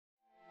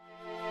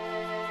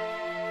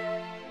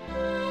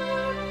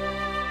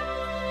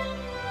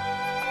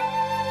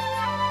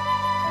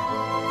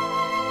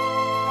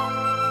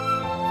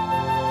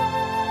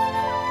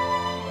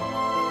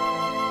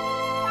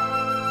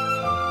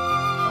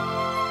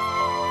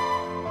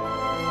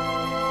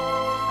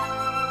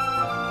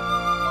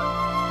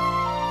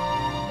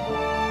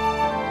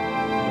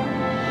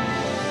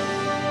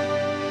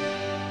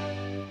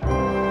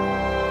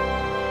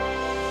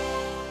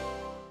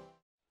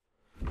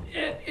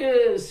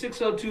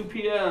6:02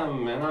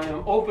 p.m. and I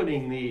am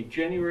opening the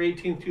January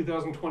 18th,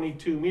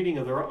 2022 meeting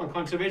of the Rutland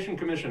Conservation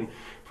Commission.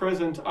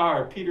 Present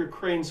are Peter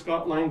Crane,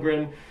 Scott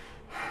Langren,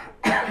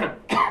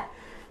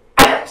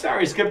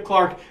 Skip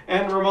Clark,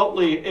 and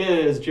remotely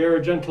is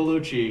Jared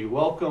Gentilucci.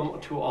 Welcome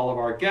to all of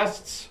our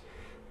guests.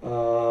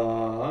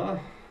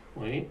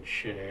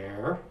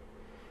 Share,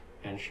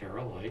 and share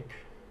alike.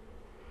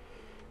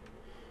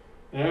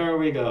 There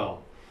we go.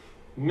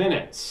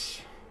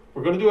 Minutes.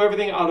 We're going to do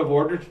everything out of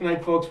order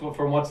tonight, folks, but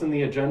from what's in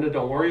the agenda,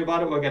 don't worry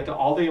about it. We'll get to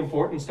all the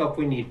important stuff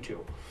we need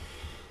to.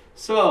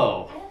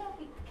 So. I don't know if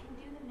we can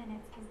do the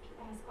minutes because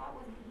Scott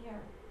wasn't here.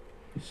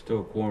 It's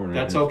still a quorum.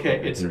 That's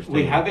okay.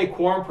 We have a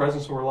quorum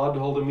present, so we're allowed to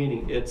hold a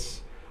meeting.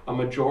 It's a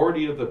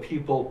majority of the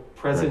people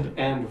present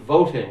and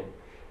voting.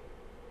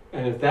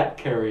 And if that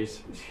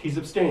carries, he's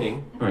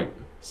abstaining. Right.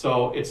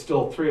 So it's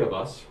still three of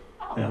us.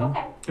 Oh,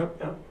 Yeah.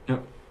 okay.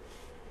 Yep.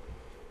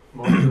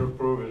 Motion to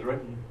approve is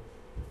written.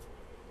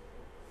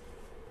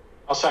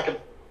 I'll second.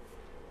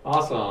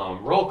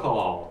 Awesome. Roll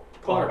call.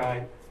 Clark.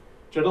 Aye.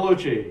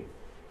 Gentilucci.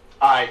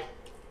 Aye.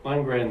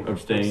 Langren.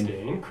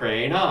 Abstain.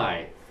 Crane,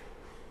 aye.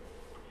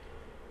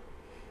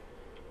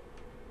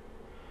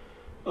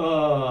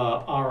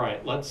 All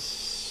right,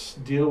 let's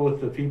deal with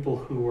the people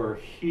who are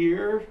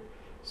here,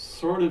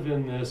 sort of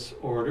in this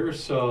order.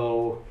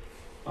 So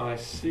I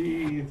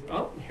see,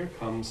 oh, here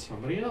comes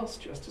somebody else.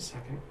 Just a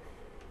second.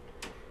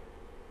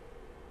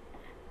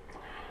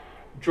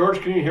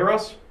 George, can you hear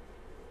us?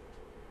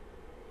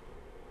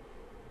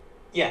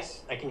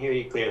 Yes, I can hear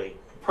you clearly.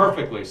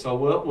 Perfectly.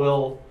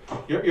 So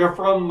you're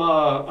from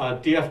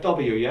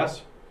DFW,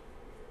 yes?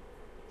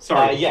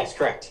 Sorry. Yes,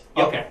 correct.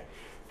 Yep. Okay.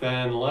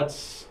 Then let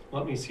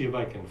me see if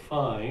I can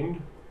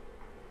find.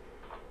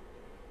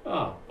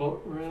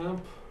 Boat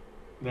ramp.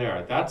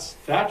 There.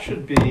 That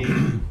should be.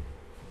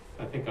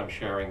 I think I'm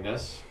sharing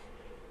this.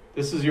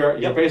 This is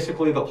you're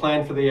basically the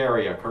plan for the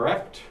area,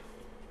 correct?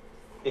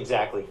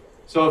 Exactly.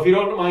 So if you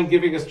don't mind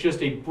giving us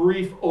just a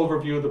brief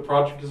overview of the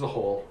project as a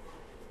whole.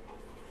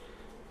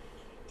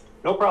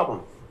 No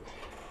problem.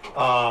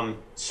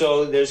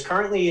 So there's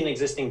currently an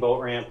existing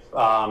boat ramp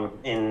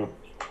in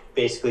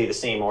basically the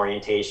same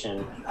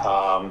orientation.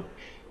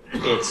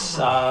 It's,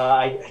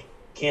 I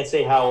can't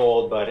say how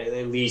old, but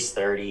at least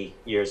 30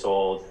 years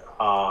old.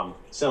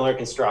 Similar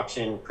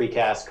construction,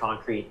 precast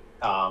concrete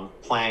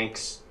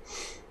planks.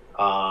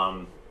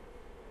 Over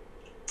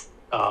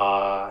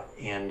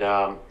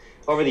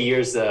the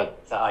years, the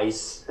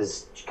ice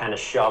has kind of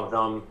shoved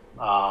them.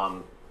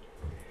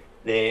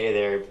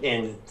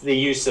 And the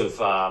use of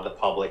the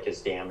public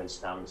has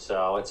damaged them.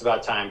 So it's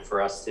about time for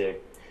us to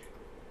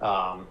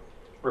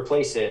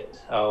replace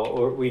it.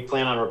 We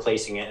plan on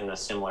replacing it in a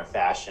similar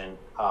fashion.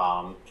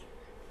 A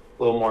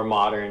little more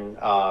modern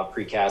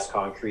precast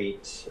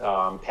concrete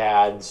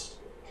pads,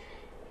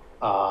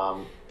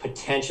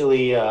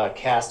 potentially a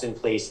cast in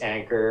place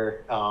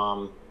anchor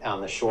on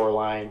the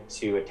shoreline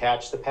to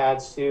attach the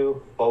pads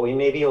to, but we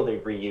may be able to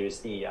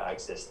reuse the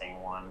existing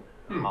one.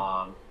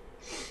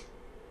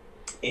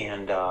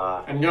 And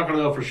you're not going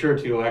to know for sure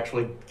till you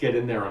actually get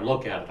in there and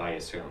look at it, I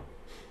assume.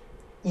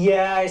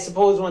 Yeah, I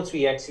suppose once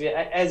we execute,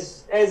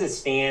 as it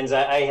stands,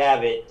 I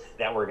have it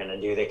that we're going to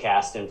do the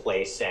cast in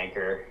place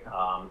anchor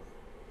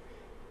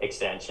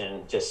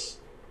extension. Just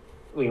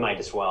we might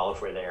as well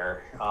if we're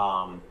there.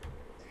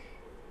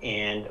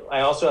 And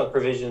I also have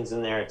provisions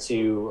in there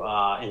to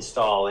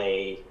install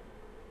a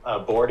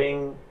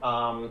boarding,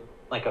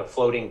 like a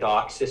floating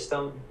dock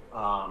system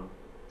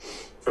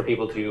for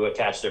people to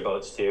attach their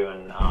boats to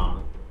and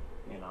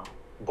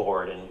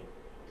board and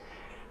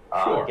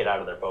sure. Get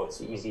out of their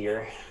boats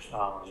easier.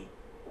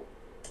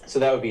 So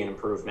that would be an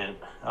improvement.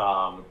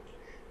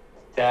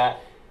 That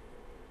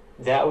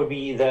would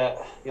be the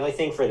only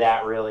thing for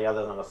that really,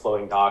 other than the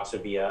floating docks,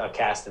 would be a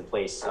cast in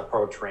place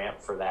approach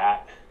ramp for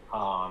that,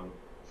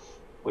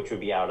 which would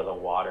be out of the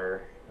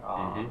water.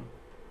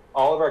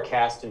 All of our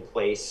cast in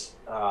place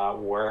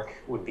work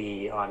would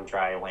be on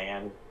dry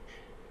land.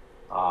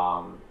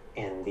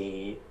 And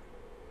the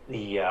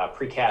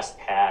precast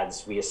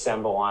pads we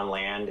assemble on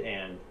land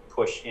and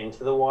push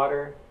into the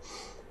water,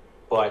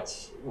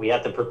 but we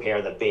have to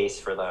prepare the base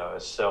for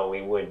those. So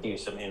we would do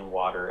some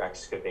in-water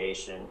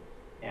excavation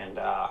and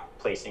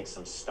placing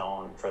some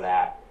stone for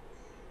that.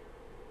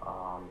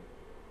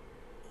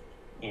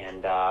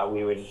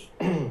 We would,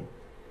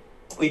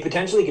 we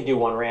potentially could do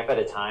one ramp at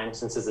a time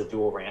since it's a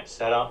dual ramp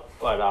setup,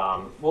 but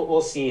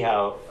we'll see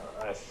how,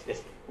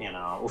 if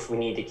we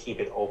need to keep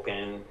it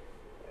open.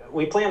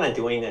 We plan on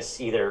doing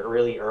this either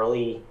really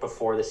early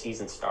before the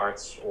season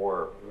starts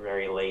or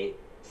very late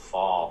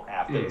fall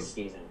after the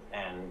season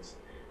ends.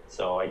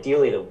 So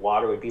ideally the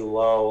water would be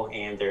low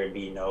and there would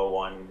be no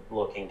one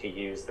looking to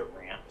use the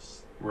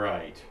ramps.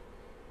 Right.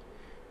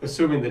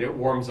 Assuming that it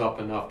warms up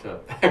enough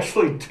to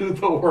actually do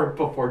the work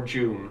before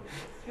June.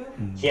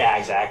 Yeah,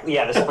 exactly.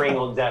 Yeah, the spring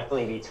will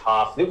definitely be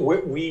tough.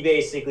 We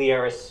basically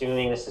are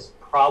assuming this is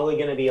probably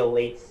going to be a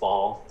late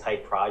fall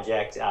type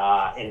project,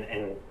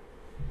 and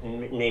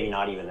maybe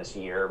not even this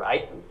year.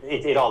 But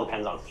it all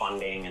depends on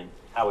funding and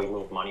how we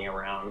move money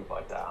around.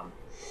 But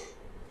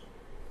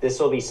this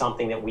will be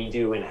something that we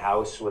do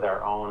in-house with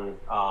our own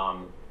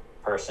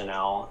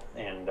personnel,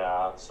 and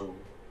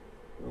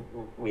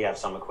we have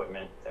some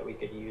equipment that we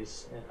could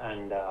use.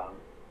 And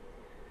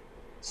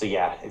so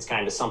yeah, it's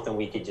kind of something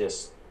we could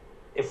just,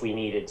 if we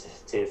needed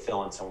to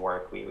fill in some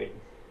work, we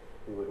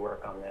would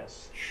work on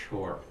this.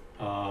 Sure.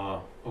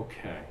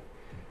 Okay.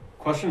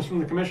 Questions from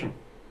the commission?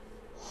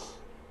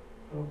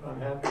 Oh,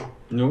 I'm happy.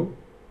 No?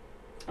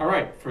 All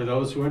right, for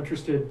those who are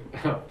interested,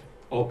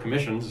 all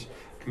commissioners,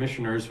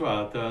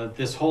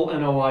 this whole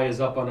NOI is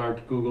up on our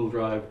Google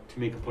Drive.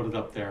 Tamika put it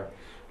up there.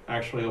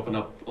 Actually open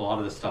up a lot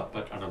of this stuff,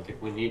 but I don't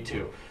think we need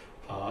to.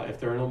 If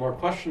there are no more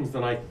questions,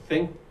 then I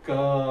think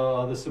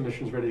the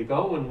submission's ready to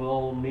go, and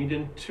we'll meet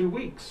in 2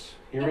 weeks.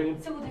 Hearing.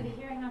 Yep, so we'll do the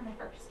hearing on the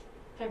 1st,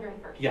 February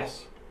 1st.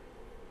 Yes.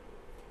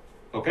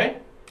 Okay.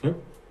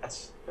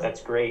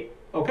 That's great.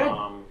 Okay.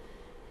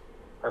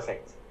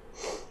 Perfect.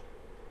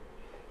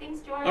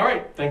 Thanks, George. All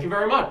right. Thank you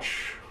very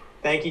much.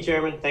 Thank you,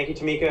 Chairman. Thank you,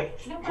 Tamika.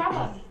 No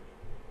problem.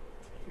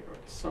 Here are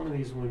some of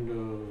these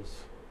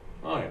windows.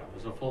 Oh yeah,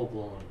 there's a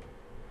full-blown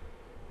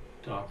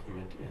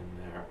document in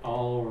there.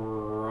 All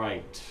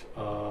right.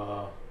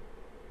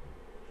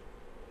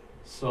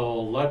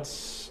 So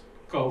let's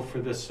go for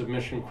this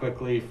submission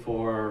quickly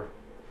for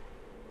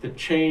the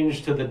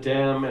change to the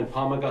dam and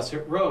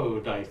Palmagussit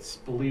Road. I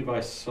believe I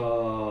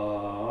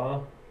saw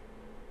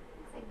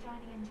Looks like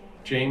Johnny and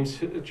Jay.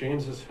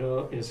 James is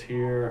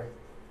here.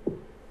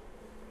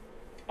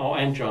 Oh,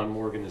 and John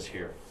Morgan is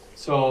here.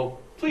 So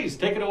please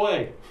take it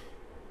away.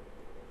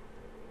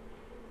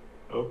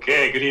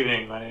 Okay, good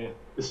evening.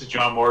 This is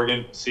John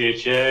Morgan,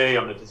 CHA.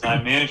 I'm the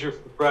design manager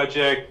for the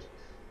project.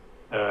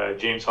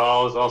 James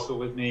Hall is also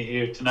with me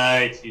here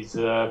tonight. He's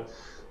our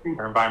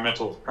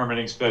environmental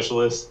permitting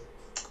specialist.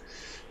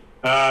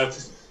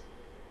 Yes,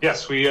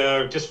 we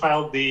just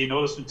filed the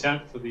notice of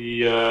intent for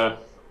the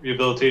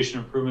rehabilitation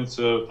improvements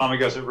of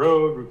Palmagussit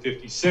Road, Route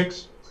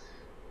 56.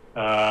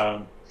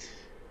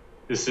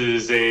 This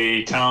is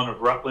a town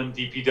of Rutland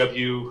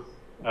DPW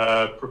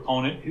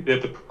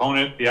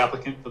the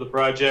applicant for the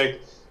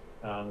project.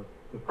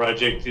 The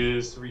project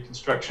is the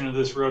reconstruction of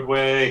this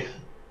roadway.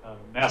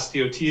 Mass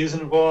DOT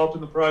isn't involved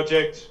in the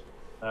project.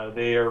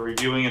 They are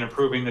reviewing and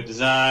approving the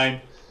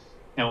design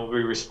and will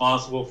be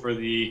responsible for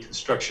the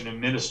construction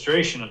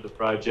administration of the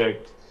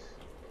project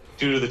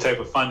due to the type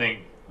of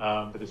funding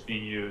that is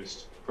being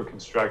used for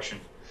construction.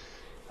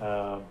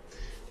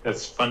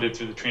 That's funded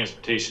through the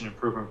Transportation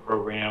Improvement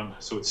Program.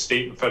 So it's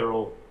state and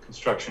federal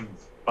construction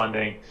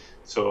funding.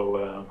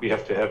 So we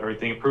have to have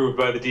everything approved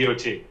by the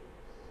DOT.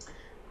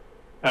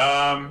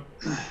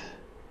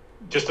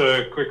 Just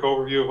a quick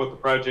overview of what the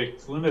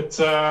project limits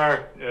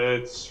are.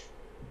 It's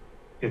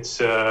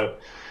Route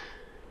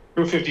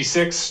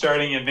 56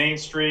 starting at Main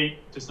Street,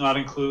 does not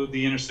include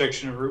the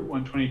intersection of Route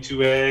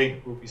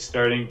 122A. We'll be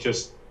starting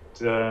just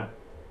north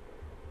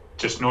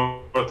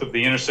of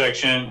the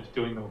intersection,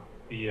 doing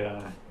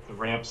the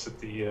ramps at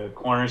the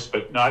corners,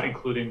 but not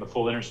including the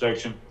full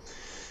intersection.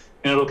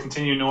 And it'll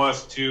continue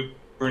north to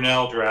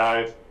Brunel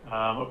Drive,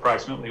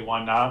 approximately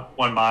 1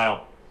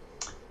 mile.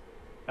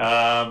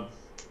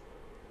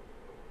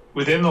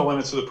 Within the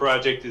limits of the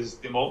project is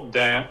the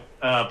Molten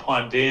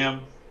Pond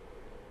Dam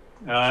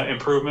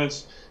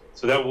improvements.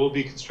 So that will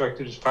be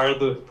constructed as part of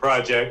the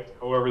project.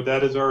 However,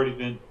 that has already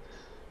been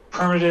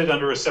permitted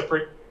under a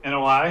separate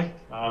NOI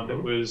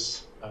that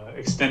was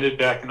extended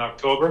back in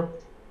October.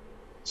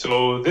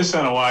 So this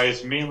NOI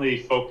is mainly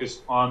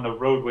focused on the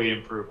roadway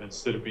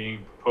improvements that are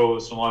being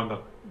proposed along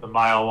the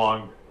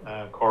mile-long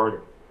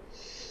corridor.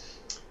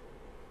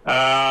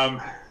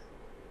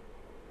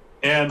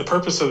 And the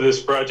purpose of this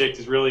project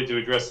is really to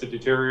address the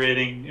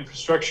deteriorating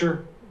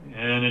infrastructure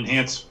and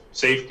enhance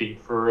safety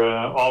for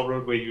all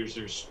roadway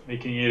users,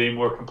 making it a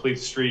more complete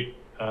street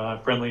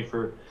friendly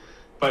for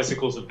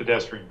bicycles and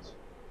pedestrians.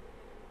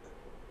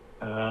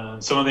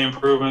 Some of the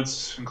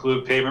improvements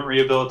include pavement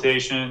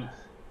rehabilitation,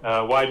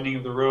 widening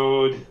of the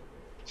road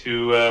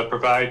to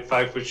provide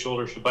 5-foot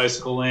shoulders for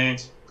bicycle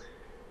lanes,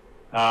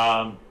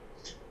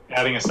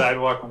 adding a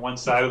sidewalk on one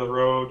side of the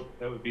road.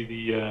 That would be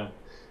the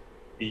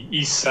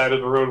east side of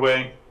the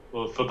roadway.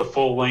 Well, for the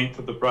full length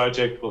of the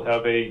project, we'll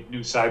have a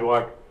new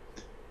sidewalk.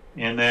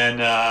 And then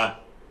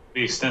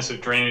the extensive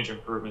drainage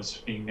improvements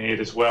being made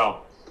as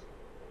well.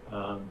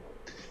 And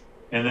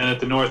then at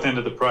the north end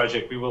of the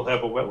project, we will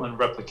have a wetland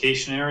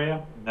replication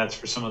area, and that's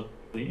for some of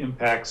the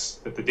impacts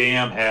that the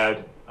dam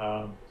had.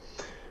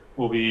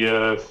 We'll be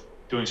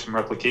doing some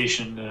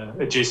replication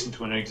adjacent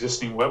to an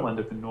existing wetland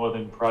at the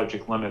northern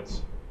project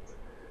limits.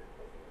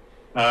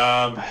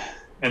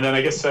 And then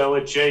I guess I'll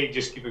let Jay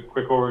just give a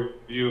quick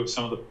overview of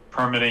some of the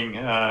permitting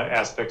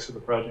aspects of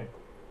the project.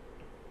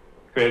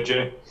 Go ahead,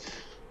 Jay.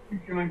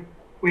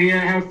 We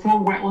have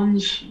 4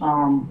 wetlands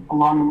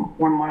along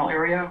the 1 mile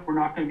area. We're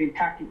not going to be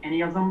impacting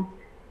any of them.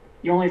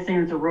 The only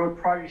thing that the road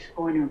project is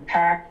going to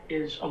impact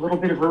is a little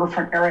bit of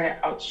riverfront area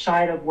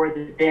outside of where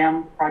the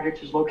dam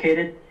project is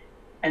located,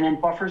 and then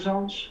buffer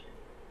zones.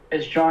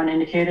 As John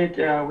indicated,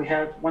 we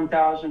have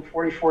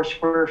 1,044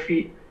 square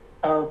feet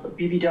of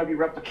BBW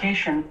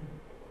replication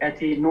at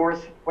the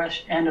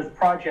northwest end of the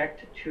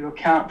project to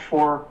account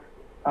for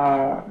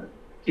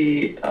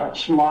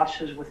some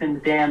losses within the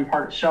dam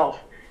part itself.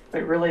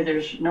 But really,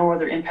 there's no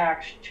other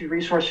impacts to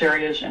resource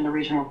areas, and the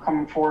reason we're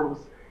coming forward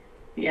with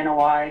the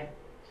NOI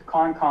to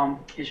Concom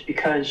is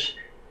because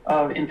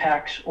of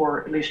impacts,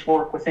 or at least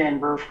work within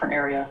riverfront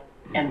area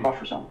and the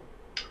buffer zone.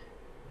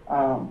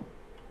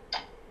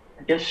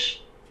 I guess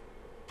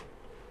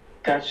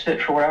that's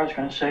it for what I was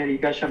going to say. Do you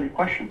guys have any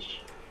questions?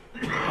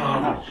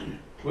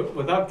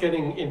 Without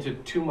getting into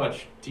too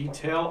much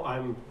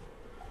detail,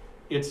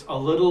 it's a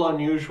little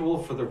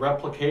unusual for the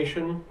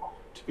replication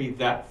to be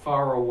that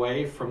far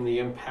away from the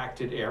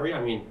impacted area.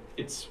 I mean,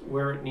 it's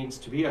where it needs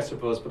to be, I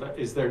suppose, but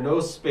is there no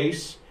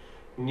space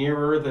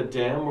nearer the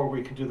dam where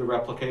we could do the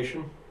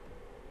replication?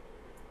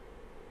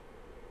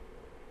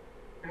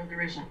 No,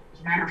 there isn't.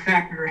 As a matter of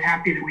fact, we were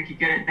happy that we could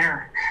get it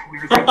there. We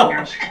were thinking there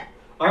was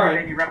All right.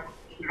 any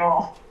replication at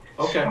all.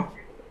 Okay.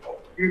 So,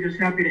 we were just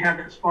happy to have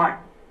that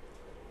spot.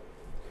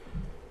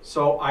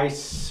 So I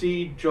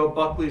see Joe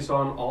Buckley's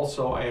on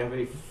also. I have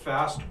a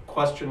fast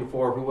question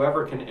for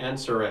whoever can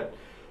answer it.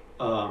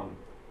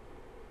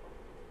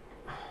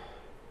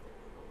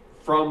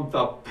 From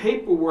the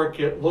paperwork,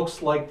 it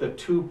looks like the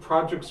two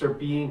projects are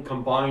being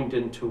combined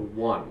into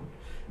one.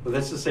 But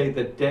that's to say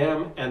the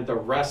dam and the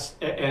rest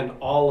and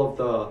all of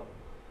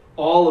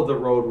the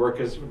road work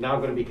is now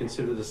going to be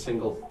considered a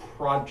single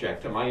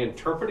project. Am I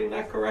interpreting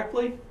that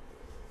correctly?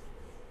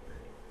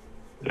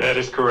 That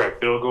is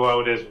correct. It'll go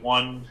out as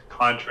one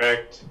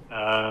contract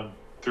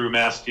through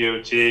Mass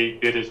DOT.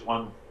 Bid is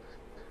one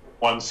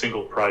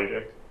single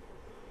project.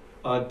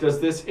 Does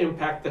this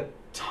impact the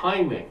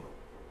timing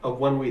of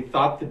when we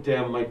thought the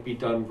dam might be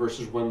done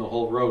versus when the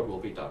whole road will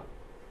be done?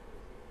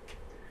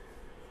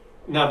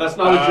 Now, that's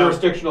not a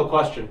jurisdictional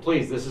question.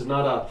 Please, this is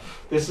not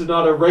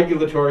a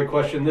regulatory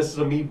question. This is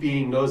a me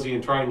being nosy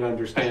and trying to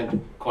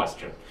understand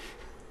question.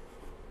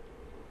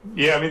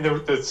 Yeah, I mean,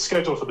 the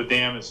schedule for the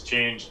dam has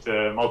changed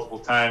multiple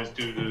times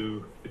due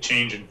to the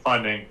change in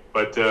funding,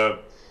 but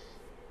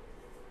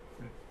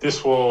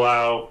this will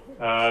allow,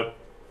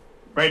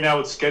 right now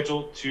it's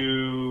scheduled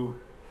to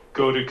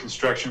go to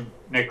construction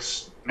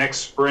next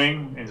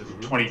spring in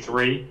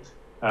 23.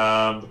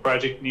 The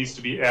project needs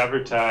to be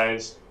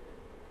advertised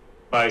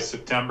by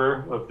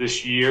September of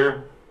this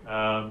year.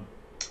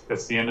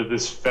 That's the end of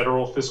this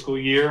federal fiscal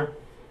year,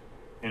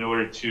 in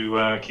order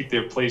to keep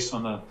their place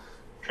on the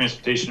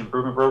Transportation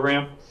Improvement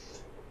Program.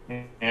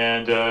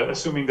 And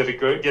assuming that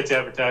it gets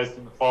advertised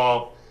in the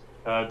fall,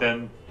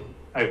 then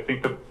I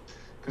think the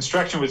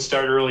construction would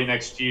start early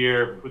next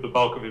year, with the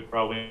bulk of it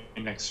probably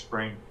next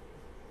spring.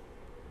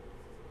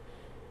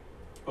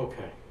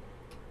 Okay.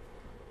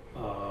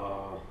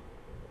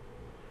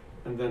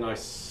 And then I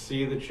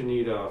see that you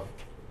need a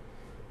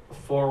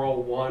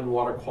 401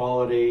 water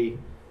quality.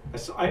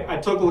 I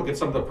took a look at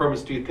some of the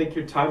permits. Do you think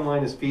your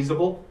timeline is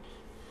feasible?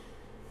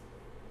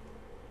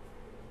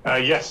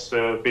 Yes,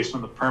 based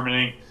on the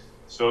permitting.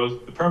 So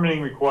the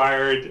permitting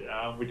required,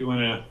 we're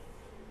doing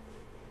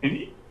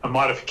a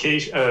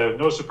modification,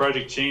 notice of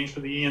project change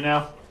for the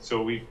ENF.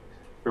 So we're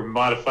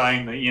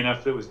modifying the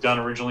ENF that was done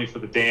originally for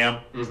the dam.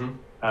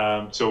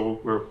 Mm-hmm.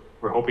 So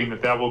we're hoping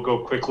that will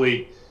go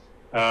quickly.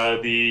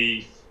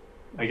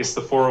 I guess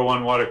the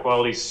 401 water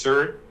quality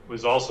cert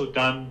was also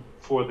done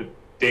for the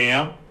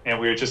dam, and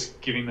we're just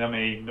giving them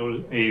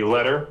a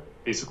letter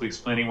basically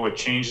explaining what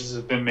changes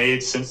have been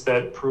made since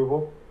that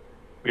approval.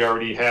 We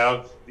already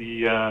have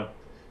the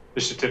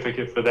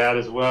certificate for that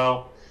as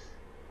well.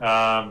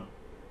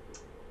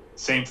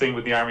 Same thing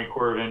with the Army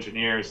Corps of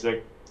Engineers.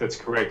 That's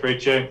correct, right,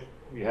 Jay?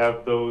 We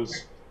have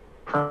those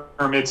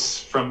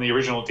permits from the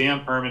original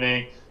dam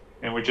permitting,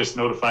 and we're just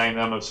notifying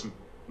them of some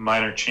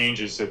minor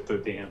changes at the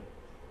dam.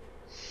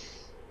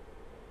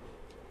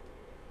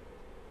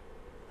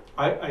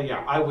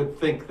 I would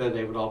think that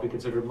they would all be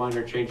considered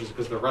minor changes,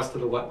 because the rest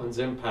of the wetlands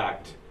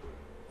impact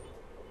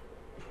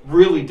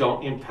really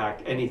don't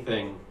impact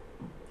anything,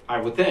 I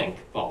would think.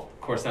 Well,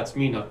 of course, that's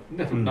me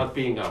not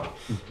being a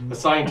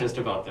scientist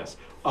about this.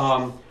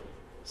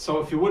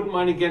 So if you wouldn't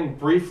mind again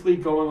briefly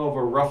going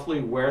over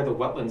roughly where the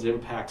wetlands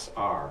impacts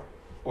are,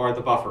 or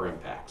the buffer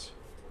impacts.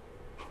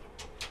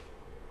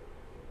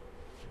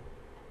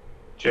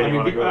 Jay, you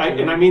want to go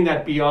through and I mean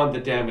that beyond the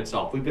dam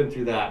itself. We've been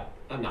through that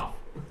enough.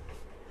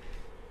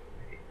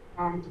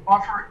 The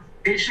buffer,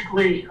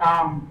 basically,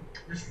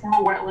 there's 4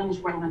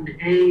 wetlands, wetland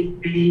A,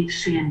 B,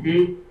 C, and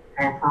D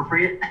are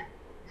appropriate.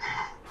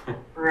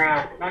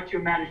 We're not too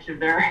imaginative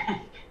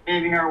there,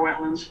 naming our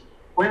wetlands.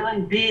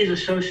 Wetland B is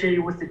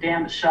associated with the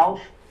dam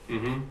itself.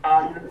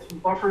 Mm-hmm. The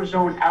buffer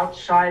zone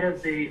outside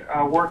of the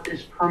work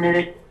is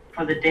permitted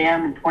for the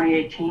dam in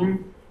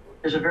 2018.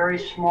 There's a very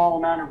small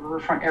amount of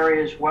riverfront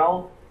area as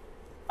well.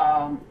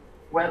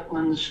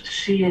 Wetlands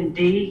C and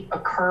D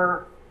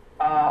occur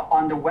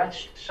on the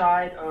west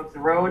side of the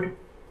road,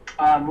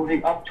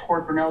 moving up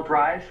toward Brunel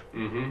Drive.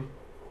 Mm-hmm.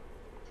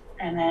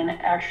 And then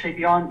actually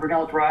beyond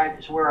Brunel Drive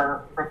is where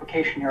our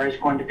replication area is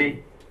going to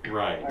be.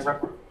 Right.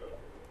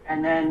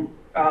 And then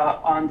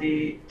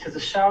to the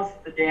south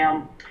of the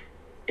dam,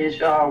 is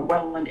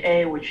wetland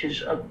A, which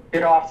is a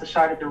bit off the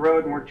side of the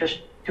road, and we're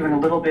just doing a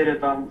little bit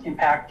of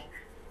impact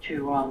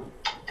to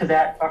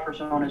that buffer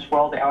zone as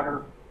well, the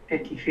outer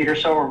 50 feet or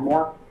so or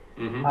more.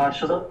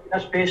 So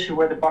that's basically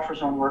where the buffer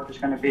zone work is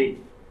going to be.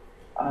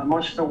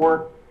 Most of the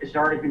work has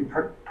already been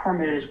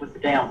permitted with the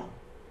dam.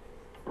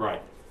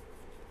 Right.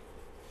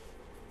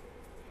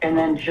 And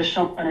then just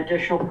an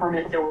additional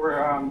permit that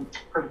we're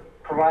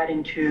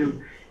providing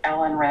to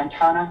Alan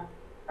Rantana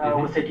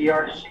with the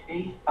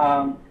DRC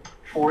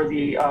for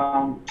the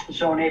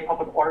Zone A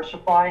public water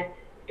supply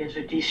is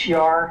a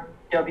DCR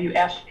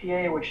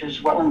WSPA, which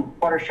is Wetland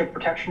Watershed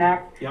Protection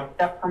Act. Yep.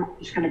 That permit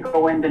is going to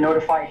go in to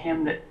notify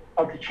him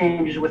of the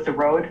changes with the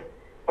road.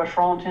 But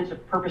for all intents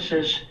and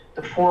purposes,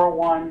 the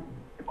 401,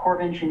 the Corps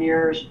of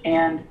Engineers,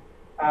 and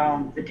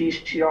the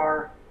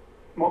DCR,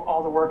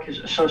 all the work is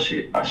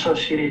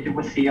associated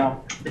with the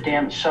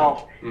dam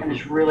itself, and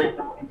there's really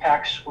no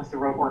impacts with the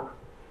road work.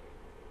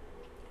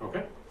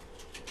 Okay.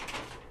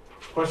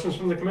 Questions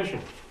from the commission?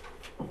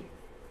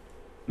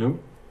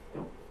 Nope.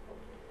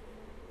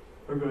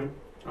 We're good.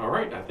 All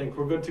right, I think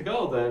we're good to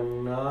go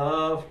then.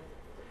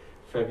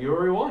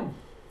 February 1.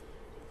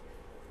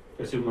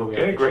 Assuming we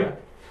have Okay, to great.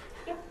 check.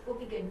 Yep, we'll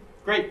be good.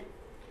 Great.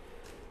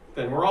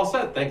 Then we're all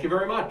set. Thank you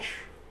very much.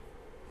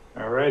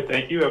 All right,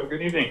 thank you. Have a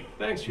good evening.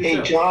 Thanks, you Hey,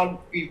 too. John,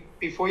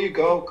 before you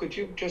go, could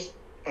you just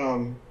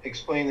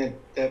explain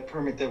that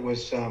permit that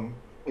was,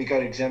 we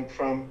got exempt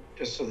from,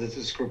 just so that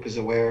this group is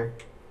aware?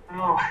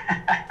 Oh.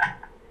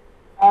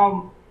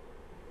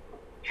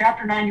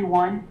 Chapter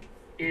 91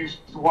 is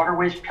the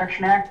Waterways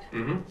Protection Act.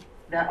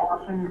 That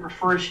often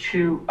refers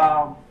to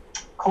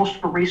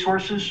coastal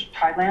resources,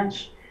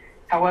 tidelands.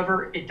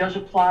 However, it does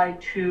apply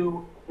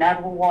to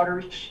navigable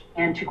waters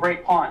and to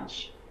great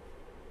ponds.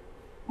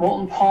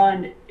 Molten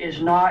Pond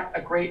is not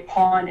a great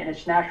pond in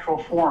its natural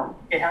form.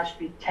 It has to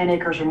be 10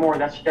 acres or more.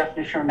 That's the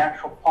definition of a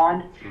natural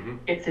pond.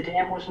 If the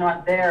dam was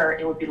not there,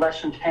 it would be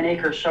less than 10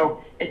 acres.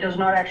 So it does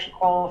not actually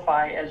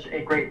qualify as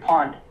a great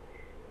pond.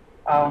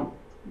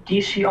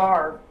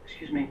 DCR,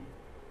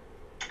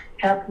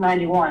 Chapter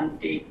 91,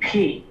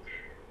 DP,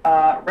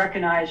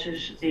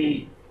 recognizes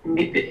the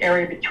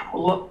area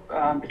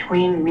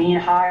between mean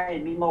high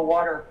and mean low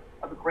water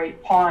of a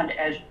great pond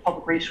as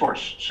public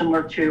resource,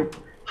 similar to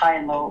high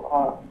and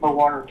low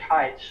water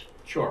tides.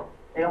 Sure.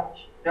 They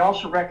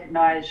also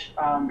recognize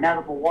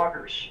navigable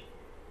waters.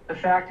 The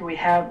fact that we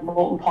have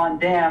Molten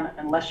Pond Dam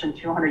and less than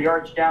 200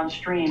 yards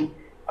downstream,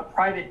 a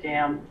private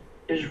dam,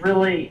 there's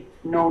really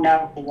no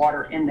navigable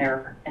water in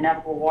there. And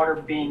navigable water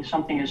being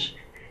something as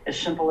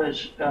simple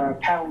as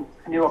paddling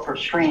a canoe up a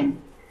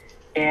stream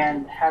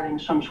and having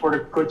some sort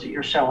of goods that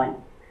you're selling.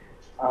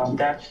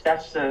 That's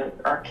the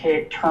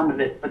archaic term of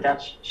it, but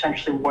that's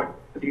essentially what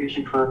they're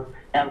using for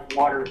navigable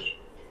waters.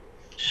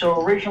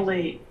 So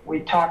originally, we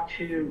talked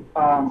to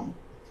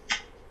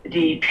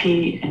the DEP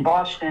in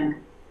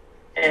Boston,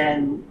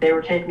 and they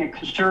were taking a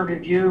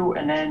conservative view,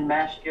 and then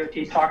Mass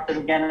DOT talked to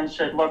them again and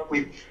said, look,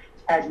 we've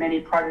had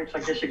many projects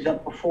like this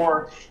exempt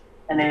before,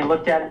 and they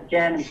looked at it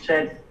again and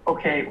said,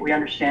 okay, we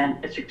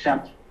understand it's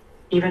exempt.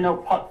 Even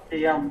though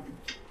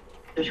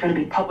there's going to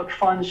be public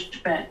funds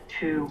spent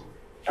to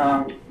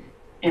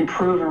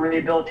improve and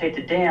rehabilitate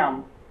the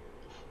dam,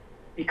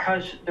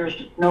 because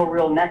there's no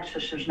real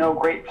nexus, there's no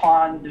great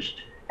pond, there's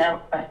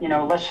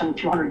less than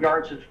 200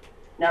 yards of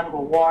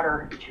navigable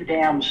water, 2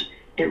 dams,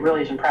 it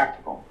really is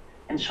impractical.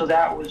 And so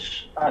that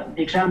was,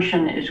 the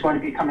exemption is going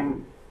to be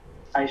coming,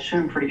 I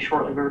assume, pretty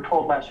shortly. We were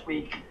told last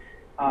week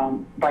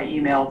by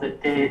email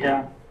that they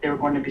were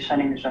going to be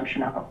sending an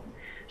exemption out.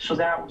 So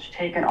that was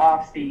taken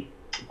off the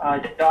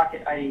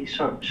docket,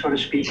 so to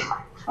speak,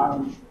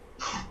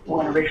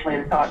 when originally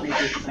I thought maybe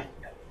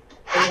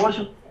it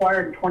wasn't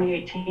required in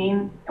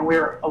 2018, and we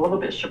were a little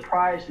bit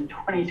surprised in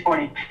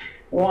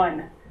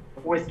 2021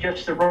 with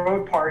just the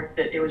road part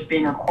that it was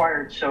being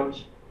required. So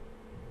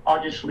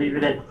I'll just leave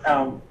it at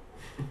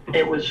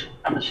it was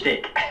a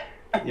mistake.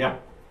 Yeah.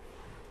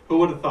 Who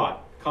would have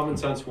thought? Common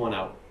sense won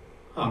out.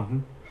 Huh.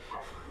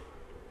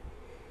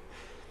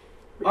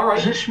 All right.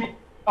 Does this mean,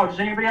 does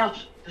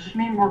this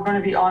mean we're going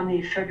to be on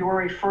the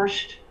February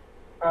 1st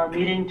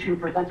meeting to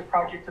present the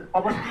project to the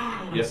public?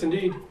 Yes,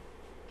 indeed.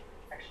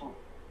 Excellent.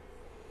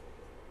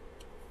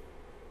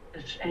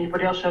 Does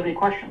anybody else have any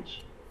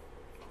questions?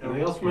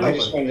 Anything else from I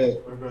just anybody?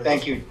 wanted to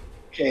thank you,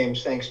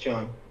 James. Thanks,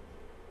 John.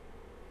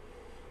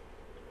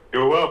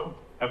 You're welcome.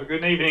 Have a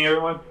good evening,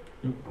 everyone.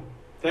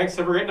 Thanks.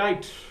 Have a great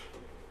night.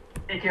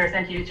 Take care.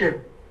 Thank you, you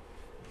too.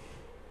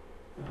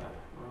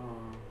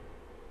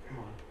 Come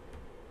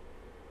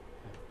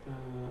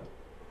on.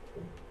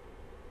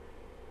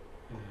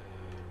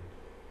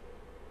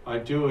 I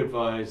do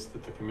advise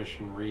that the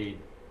commission read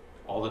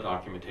all the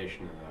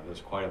documentation in there.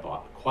 There's quite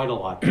a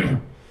lot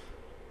there.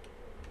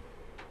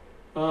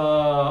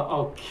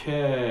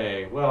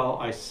 Okay, well,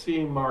 I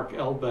see Mark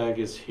Elbeg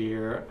is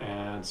here,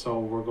 and so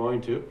we're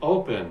going to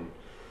open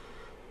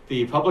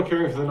the public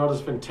hearing for the notice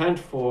of intent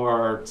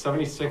for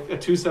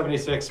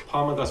 276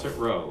 Palmagussit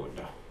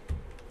Road.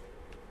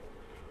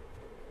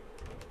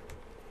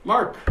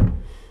 Mark,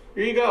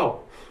 here you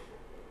go.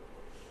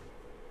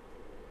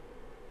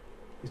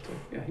 He's still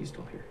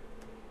here.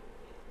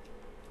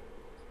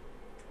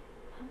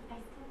 I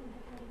still need the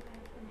 35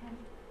 from him.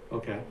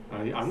 Okay,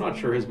 I'm not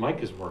sure his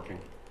mic is working.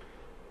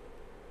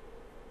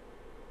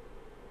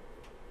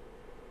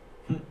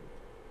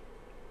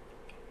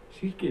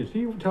 Is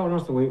he telling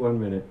us to wait 1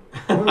 minute?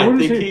 I Who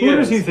does think he, he who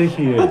does he is. think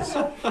he is?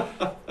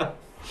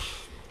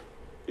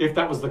 If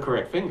that was the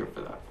correct finger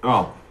for that.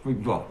 Oh,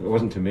 well, it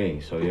wasn't to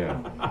me, so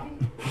yeah.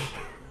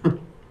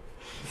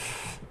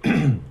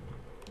 He's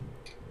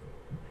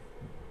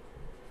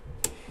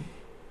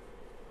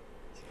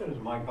got his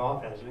mic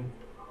off, hasn't he?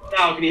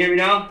 Now, can you hear me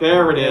now?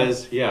 There it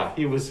is. Yeah,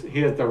 he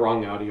had the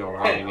wrong audio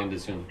routing into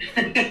Zoom.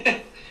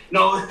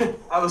 No,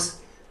 I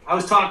was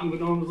talking, but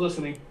no one was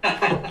listening.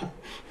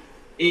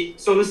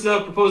 So this is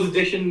a proposed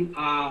addition.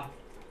 I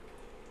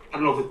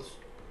don't know if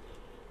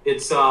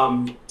it's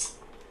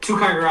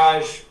two-car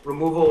garage,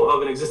 removal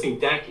of an existing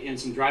deck and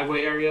some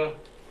driveway area,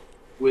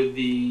 with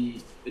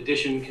the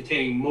addition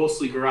containing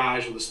mostly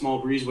garage with a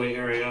small breezeway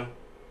area.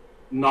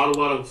 Not a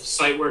lot of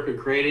site work or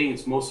grading.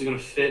 It's mostly going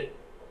to fit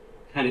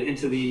kind of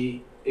into the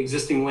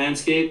existing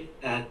landscape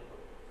at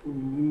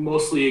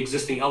mostly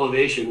existing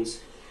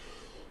elevations.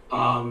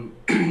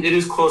 It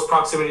is close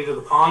proximity to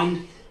the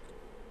pond,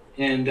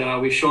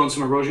 and we've shown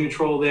some erosion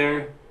control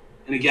there.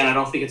 And again, I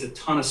don't think it's a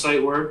ton of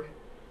site work.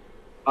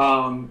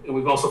 And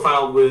we've also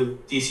filed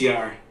with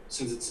DCR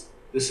since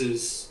this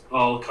is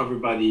all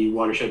covered by the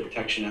Watershed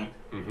Protection Act.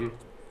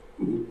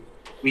 Mm-hmm.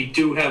 We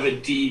do have a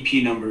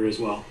DEP number as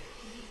well.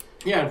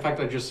 Yeah, in fact,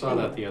 I just saw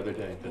that the other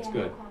day. That's Yeah,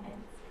 good. no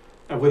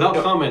comments. Without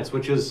comments,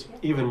 which is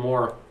even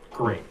more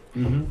great.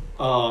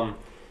 Mm-hmm.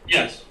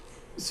 Yes.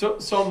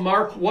 So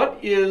Mark, what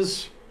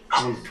is?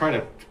 I'm trying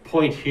to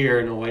point here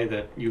in a way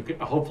that you can.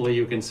 Hopefully,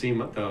 you can see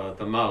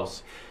the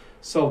mouse.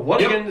 So,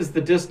 what again is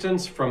the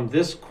distance from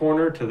this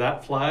corner to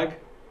that flag?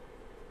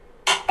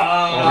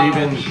 Or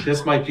even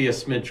this might be a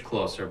smidge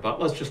closer,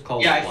 but let's just call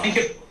it. Yeah,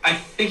 flag. I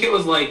think it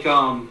was like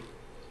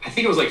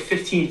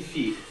 15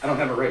 feet. I don't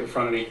have it right in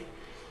front of me.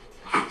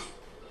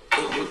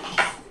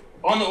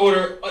 On the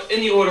order,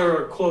 in the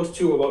order, close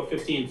to about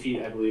 15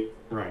 feet, I believe.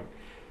 Right.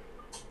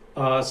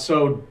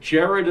 So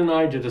Jared and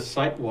I did a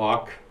site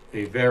walk,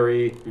 a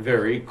very,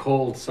 very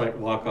cold site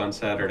walk on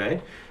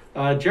Saturday.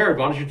 Jared,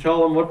 why don't you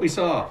tell them what we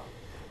saw?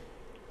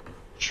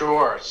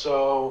 Sure.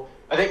 So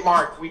I think,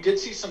 Mark, we did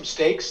see some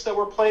stakes that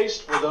were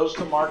placed. Were those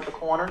to mark the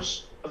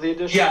corners of the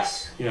addition?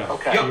 Yes. Yeah.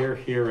 Okay. Here,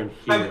 here, and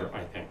here.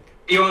 I think.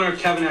 The owner,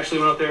 Kevin, actually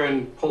went out there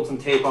and pulled some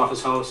tape off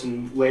his house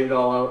and laid it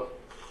all out.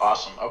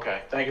 Awesome.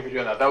 Okay. Thank you for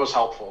doing that. That was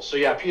helpful. So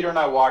yeah, Peter and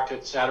I walked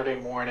it Saturday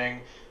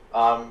morning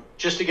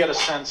just to get a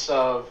sense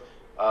of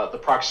the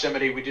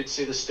proximity. We did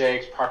see the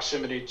stakes,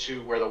 proximity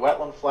to where the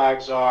wetland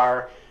flags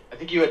are. I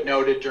think you had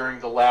noted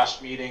during the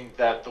last meeting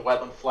that the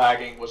wetland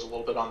flagging was a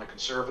little bit on the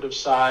conservative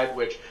side,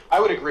 which I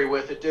would agree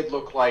with. It did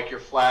look like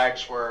your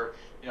flags were,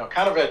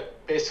 kind of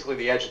at basically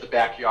the edge of the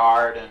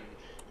backyard, and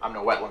I'm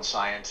no wetland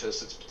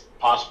scientist. It's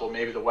possible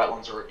maybe the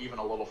wetlands are even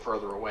a little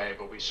further away,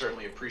 but we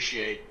certainly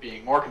appreciate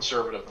being more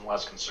conservative than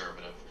less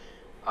conservative.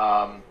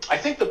 I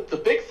think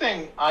the big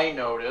thing I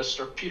noticed,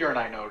 or Peter and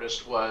I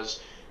noticed,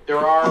 was there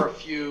are a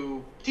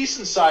few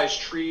decent-sized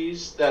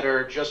trees that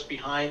are just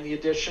behind the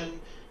addition.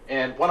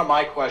 And one of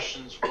my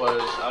questions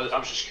was, I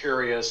was just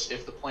curious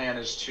if the plan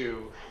is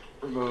to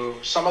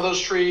remove some of those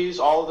trees,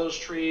 all of those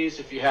trees,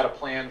 if you had a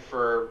plan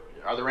for,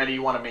 are there any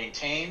you want to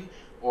maintain,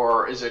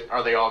 or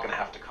are they all going to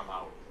have to come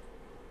out?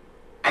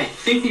 I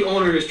think the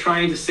owner is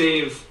trying to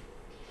save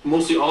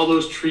mostly all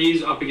those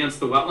trees up against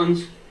the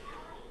wetlands.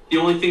 The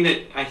only thing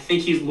that I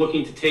think he's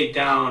looking to take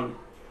down,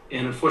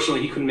 and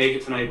unfortunately he couldn't make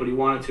it tonight, but he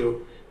wanted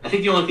to, I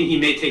think the only thing he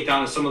may take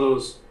down is some of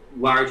those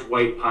large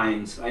white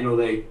pines. I know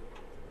they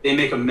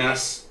make a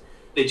mess.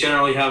 They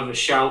generally have a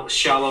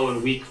shallow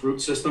and weak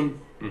root system.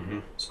 Mm-hmm.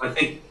 So I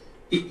think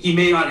he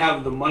may not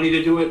have the money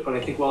to do it, but I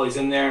think while he's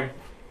in there,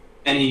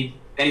 any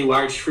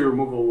large tree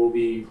removal will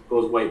be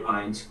those white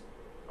pines.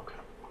 Okay.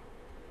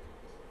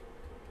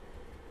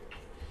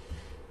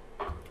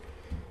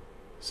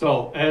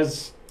 So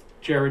as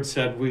Jared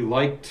said, we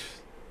liked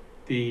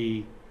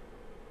the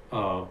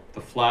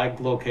flag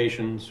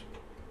locations.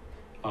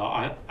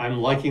 I'm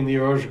liking the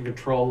erosion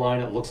control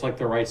line. It looks like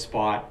the right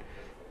spot.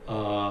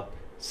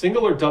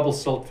 Single or double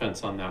silt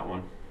fence on that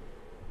one?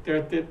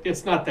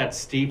 It's not that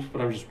steep,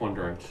 but I'm just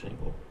wondering.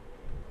 Single.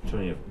 It's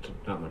only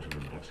not much of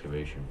an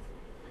excavation.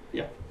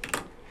 Yeah.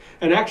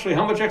 And actually,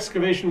 how much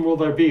excavation will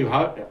there be? You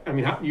have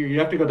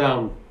to go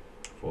down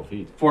 4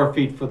 feet. 4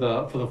 feet for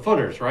the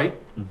footers, right?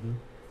 Mm-hmm.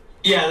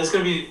 Yeah, there's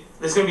gonna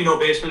be no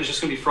basement. It's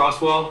just gonna be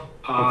frost wall.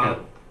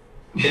 Okay.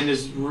 And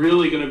there's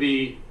really gonna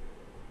be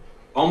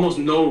almost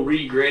no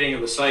regrading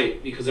of the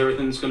site because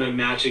everything's gonna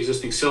match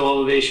existing sill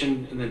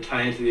elevation and then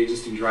tie into the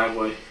existing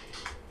driveway.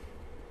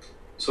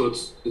 So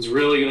it's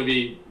really gonna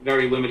be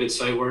very limited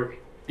site work.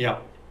 Yeah.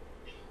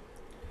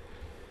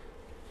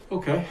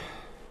 Okay.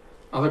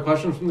 Other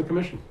questions from the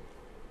commission?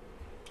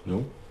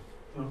 No.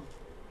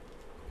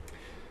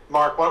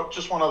 Mark,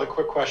 just one other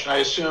quick question. I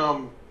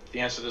assume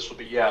the answer to this will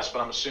be yes, but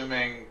I'm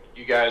assuming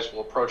you guys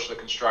will approach the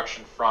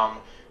construction from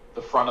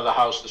the front of the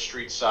house, the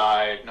street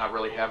side, not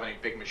really have any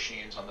big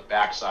machines on the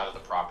back side of the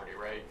property,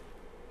 right?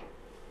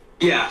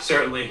 Yeah,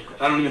 certainly.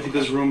 I don't even think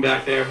there's room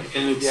back there,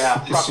 and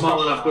it's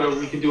small enough where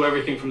we can do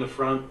everything from the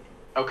front.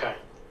 Okay.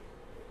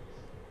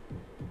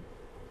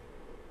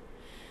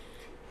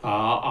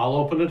 I'll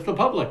open it to the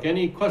public.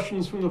 Any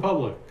questions from the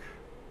public?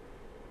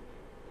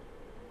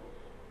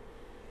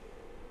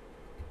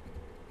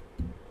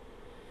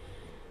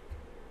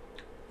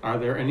 Are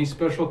there any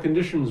special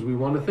conditions we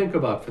want to think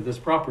about for this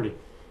property?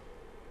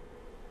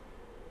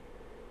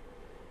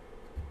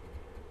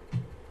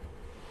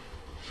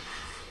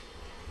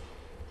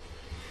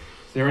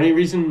 Is there any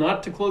reason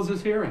not to close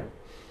this hearing?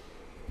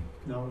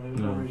 No, there's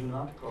no No. reason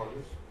not to close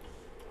it.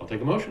 I'll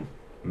take a motion.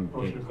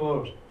 Motion to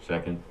close.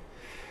 Second.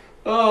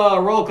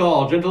 Roll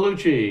call.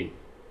 Gentilucci,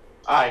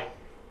 Aye.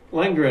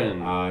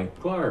 Langren, Aye.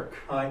 Clark,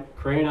 Aye.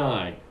 Crane,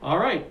 aye. All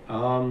right.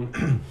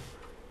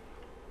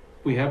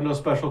 We have no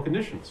special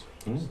conditions,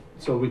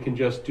 so we can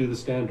just do the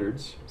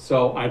standards.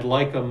 So I'd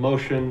like a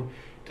motion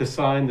to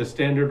sign the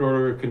standard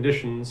order of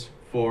conditions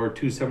for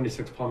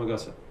 276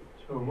 Palmagussit.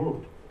 So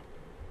moved.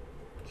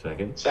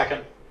 Second.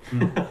 Second.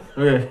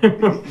 Okay.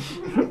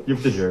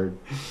 Give to Jared.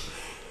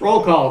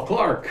 Roll call.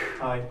 Clark,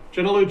 Aye.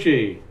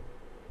 Gentilucci,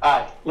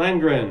 Aye.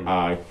 Landgren,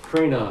 Aye.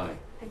 Crane, aye.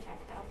 The check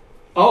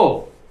though.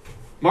 Oh,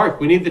 Mark,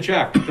 we need the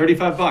check.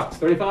 $35.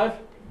 35?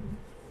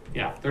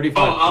 Yeah,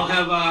 35.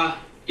 Oh,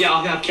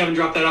 I'll have Kevin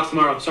drop that off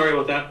tomorrow. Sorry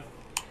about that.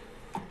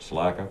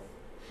 Slacker.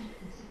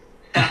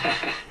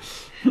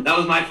 That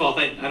was my fault.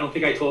 I don't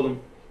think I told him.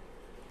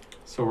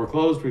 So we're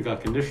closed. We've got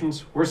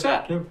conditions. We're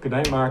set. Yep. Good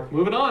night, Mark.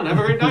 Moving on. Have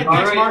a great night. All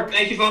Thanks, right. Mark.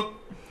 Thank you, folks.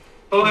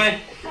 Bye.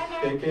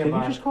 Take care, Can you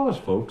Mark. just call us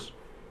folks?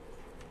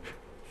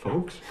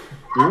 Folks?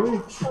 Really?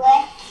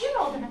 You're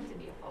old enough to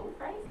be a folk,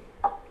 right?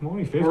 I'm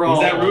only 50. We're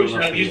all- Is that rude?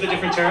 Should I Oh, use a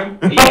different term?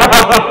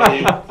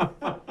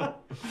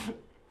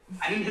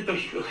 I didn't hit the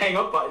hang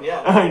up button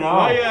yet. I know.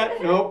 Not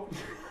yet. Nope.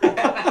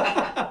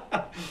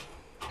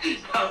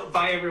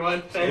 Bye,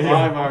 everyone. Thank you.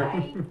 Bye, Mark.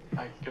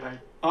 Aye. Good night.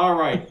 All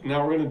right.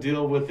 Now we're going to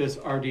deal with this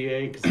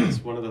RDA because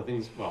it's one of the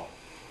things. Well,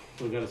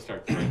 we've got to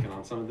start cranking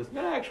on some of this.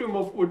 No, actually,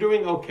 we're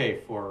doing okay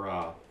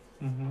for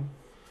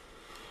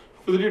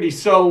the duty.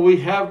 So we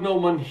have no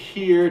one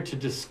here to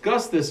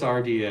discuss this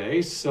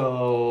RDA.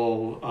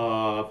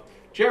 So,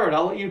 Jared,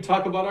 I'll let you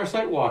talk about our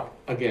site walk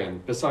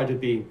again, besides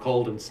it being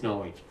cold and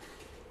snowy.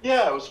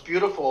 Yeah, it was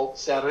beautiful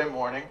Saturday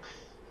morning.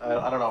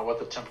 I don't know what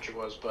the temperature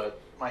was, but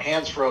my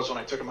hands froze when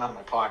I took them out of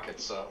my pocket,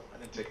 so I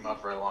didn't take them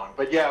out very long.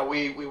 But yeah,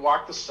 we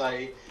walked the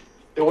site.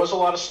 There was a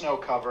lot of snow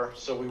cover,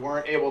 so we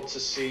weren't able to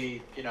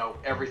see,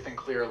 everything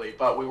clearly,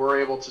 but we were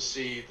able to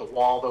see the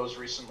wall that was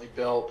recently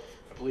built.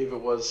 I believe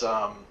it was,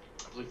 I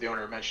believe the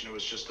owner mentioned it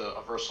was just a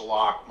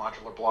Versalock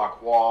modular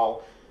block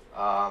wall.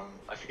 I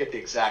forget the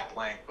exact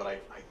length, but I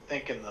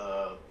think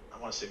I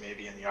want to say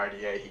maybe in the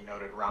RDA, he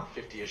noted around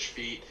 50-ish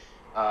feet.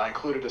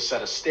 Included a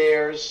set of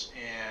stairs,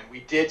 and we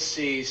did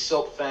see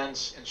silt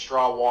fence and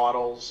straw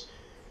wattles.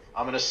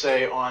 I'm going to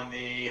say I'm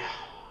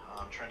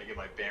trying to get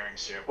my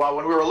bearings here. Well,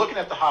 when we were looking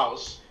at the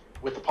house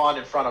with the pond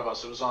in front of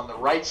us, it was on the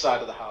right side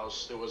of the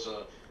house. There was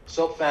a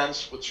silt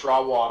fence with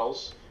straw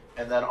wattles,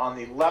 and then on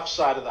the left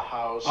side of the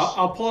house...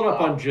 I'll pull it up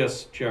on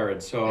just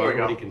Jared so there we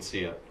everybody go. can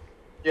see it.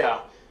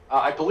 Yeah.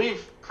 I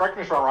believe, correct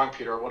me if I'm wrong,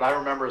 Peter, what I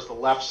remember is the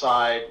left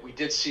side, we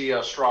did see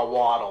a straw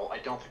wattle. I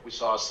don't think we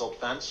saw a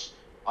silt fence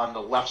on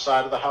the left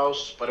side of the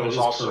house, but it That was is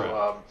also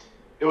correct.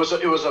 it was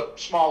a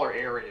smaller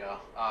area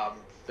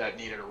that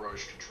needed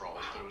erosion control,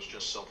 but it was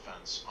just silt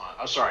fence.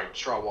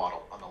 Straw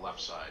wattle on the left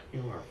side.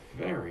 You are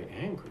very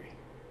angry.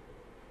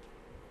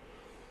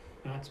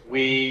 That's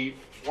We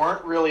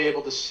weren't really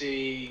able to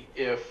see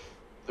if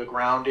the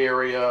ground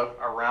area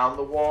around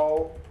the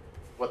wall,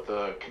 what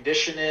the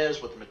condition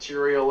is, what the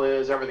material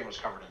is. Everything was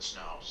covered in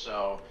snow,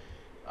 so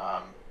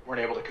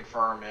weren't able to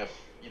confirm if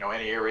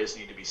any areas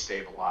need to be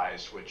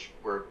stabilized, which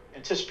we're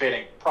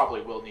anticipating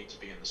probably will need to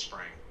be in the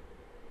spring.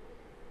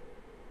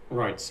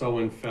 right. So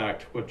in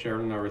fact, what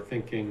Jared and I were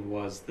thinking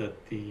was that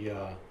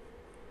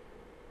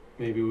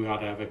maybe we ought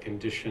to have a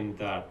condition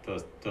that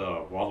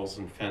the wattles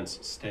and fence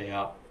stay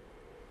up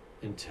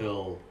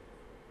until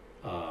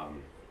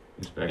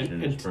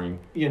Inspection in spring.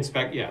 you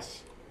inspect.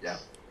 Yes. Yeah.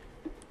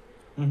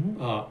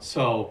 Mm-hmm.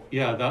 So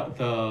yeah,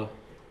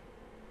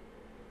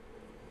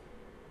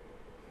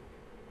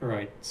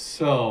 right.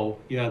 So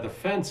yeah, the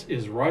fence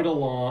is right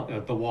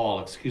along the wall.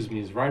 Excuse me,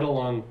 is right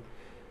along.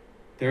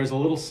 There's a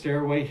little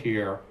stairway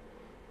here,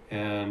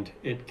 and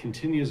it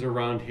continues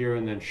around here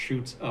and then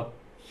shoots up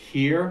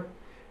here,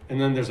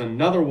 and then there's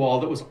another wall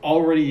that was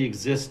already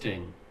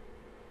existing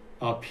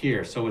up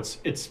here. So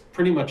it's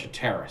pretty much a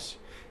terrace.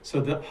 So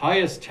the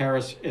highest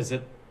terrace is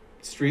at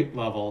street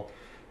level.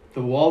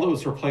 The wall that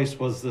was replaced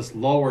was this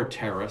lower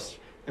terrace.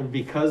 And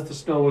because the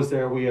snow was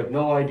there, we have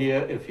no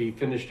idea if he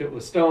finished it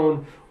with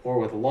stone or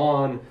with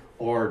lawn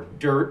or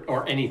dirt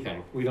or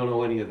anything. We don't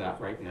know any of that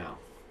right now.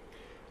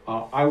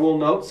 I will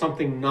note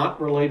something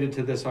not related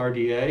to this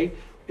RDA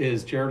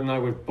is Jared and I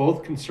were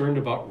both concerned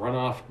about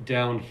runoff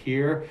down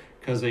here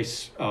because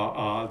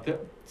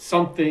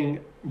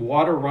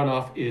water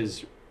runoff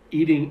is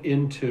eating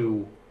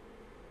into,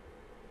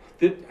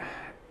 that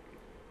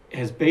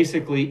has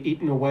basically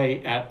eaten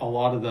away at a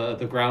lot of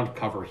the ground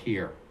cover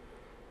here.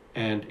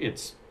 And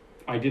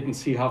I didn't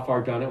see how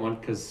far down it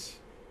went because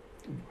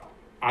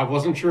I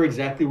wasn't sure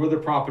exactly where the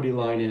property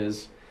line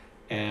is.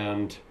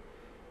 And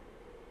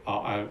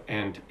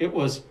it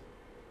was,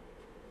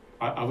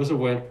 I was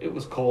aware, it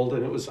was cold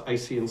and it was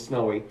icy and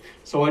snowy.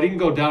 So I didn't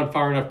go down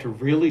far enough to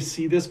really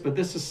see this, but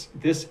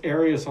this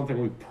area is something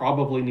we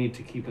probably need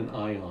to keep an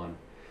eye on.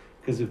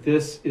 Because if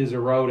this is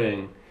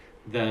eroding,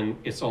 then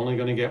it's only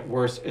going to get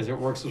worse as it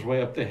works its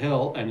way up the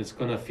hill, and it's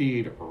going to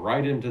feed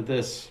right into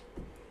this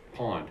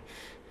pond.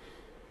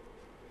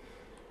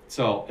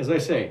 So, as I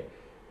say,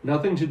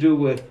 nothing to do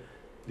with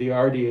the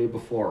RDA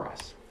before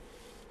us.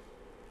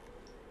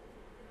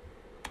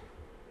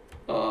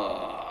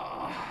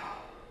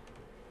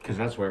 Because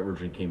that's why it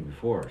originally came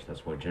before us.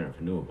 That's why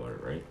Jennifer knew about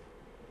it, right?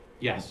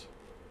 Yes.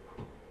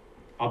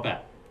 I'll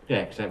bet.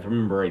 Yeah, because I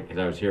remember right,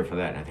 because I was here for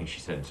that, and I think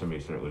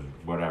somebody said it was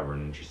whatever,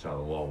 and then she saw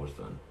the wall was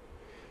done.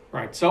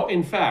 Right. So,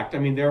 in fact, I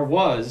mean, there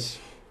was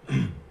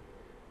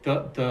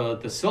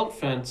the silt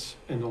fence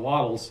and the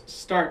wattles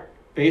start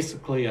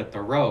basically at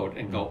the road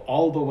and go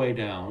all the way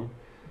down,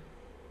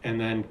 and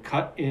then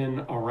cut in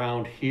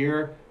around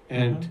here,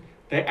 and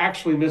they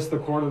actually missed the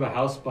corner of the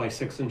house by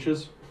 6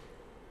 inches.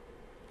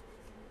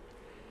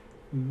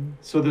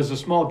 So there's a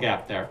small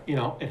gap there. You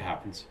know, it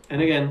happens.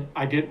 And again,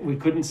 we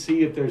couldn't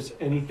see if there's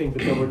anything,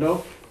 but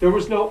there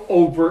was no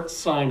overt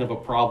sign of a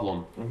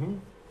problem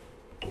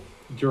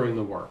during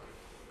the work.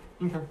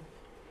 Okay.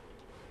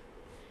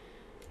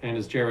 And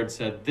as Jared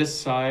said, this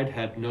side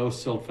had no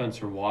silt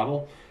fence or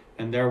wattle,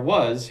 and there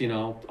was, you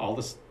know, all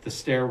the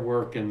stair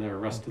work and the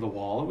rest of the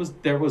wall.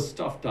 There was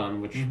stuff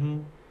done, which,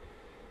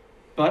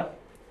 but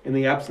in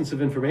the absence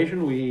of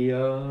information, we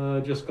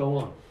just go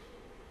on.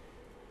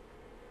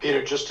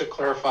 Peter, just to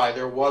clarify,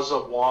 there was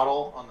a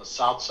wattle on the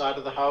south side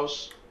of the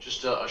house,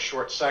 just a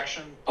short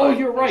section. Oh,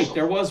 you're right.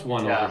 There was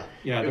one over.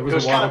 Yeah, there was it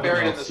was a wattle, kind of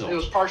buried but in no the. silt. It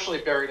was partially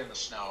buried in the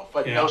snow,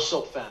 but Yeah. no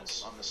silt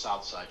fence on the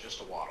south side, just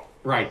a wattle.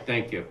 Right.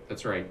 Thank you.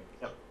 That's right.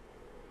 Yep.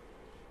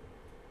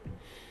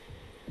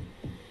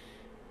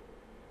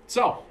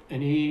 So,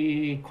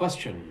 any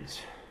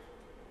questions?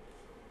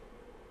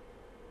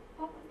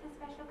 What was the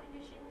special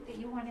condition that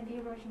you wanted the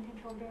erosion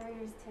control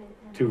barriers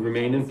To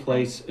remain in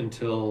place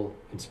until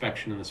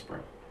inspection in the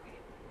spring.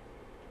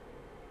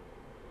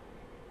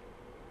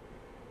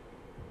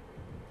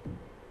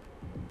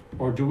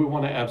 Or do we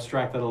want to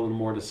abstract that a little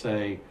more to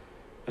say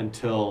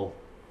until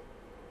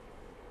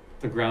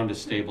the ground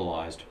is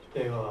stabilized?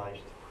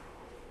 Stabilized.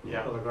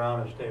 Yeah. So the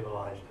ground is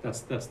stabilized.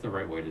 That's the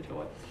right way to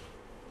do it.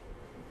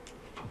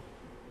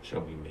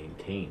 Shall be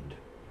maintained.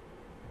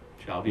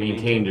 Shall be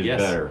Maintained is yes.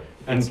 better.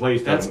 In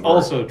place That's doesn't work.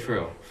 also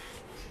true.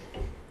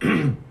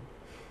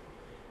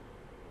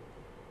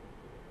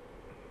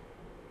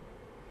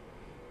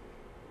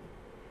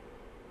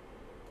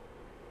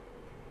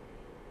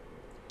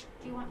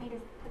 Do you want me to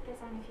put this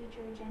on a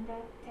future agenda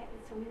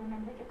so we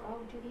remember to go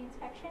do the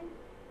inspection?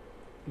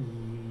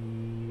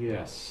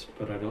 Yes,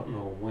 but I don't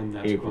know when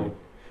that's April. going.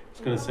 I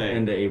was going to say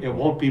End of April. it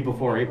won't be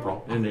before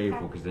April. End of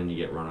April, because then you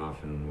get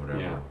runoff and whatever.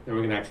 Yeah, then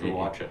we can actually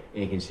watch it.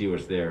 And you can see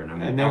what's there. And,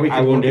 And then we I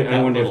can wonder, look at that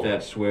I wonder little- if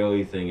that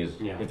swaley thing is,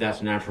 Yeah. if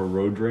that's natural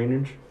road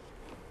drainage.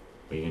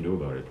 What are you gonna do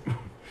about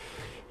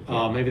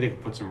it? Maybe they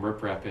could put some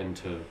riprap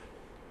into.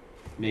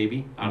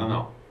 Maybe I don't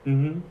know,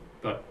 Mm-hmm.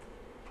 but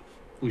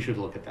we should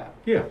look at that.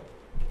 Yeah.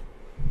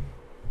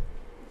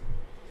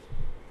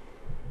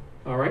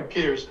 All right.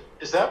 Peter,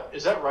 is that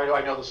right?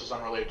 I know this is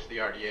unrelated to the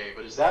RDA,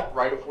 but is that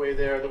right of way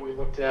there that we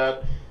looked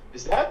at?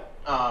 Is that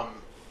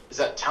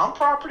town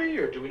property,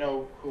 or do we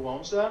know who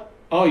owns that?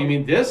 Oh, you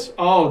mean this?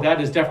 Oh,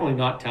 that is definitely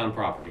not town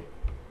property.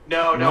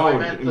 No, No, I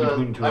meant in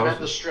between two the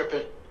houses. strip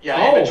it. Yeah,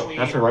 Oh, in between.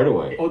 That's a right of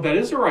way. Oh, that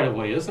is a right of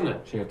way, isn't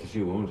it? So you have to see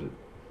who owns it.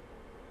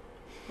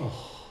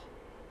 Oh.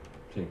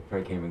 So you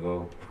probably can't even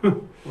go.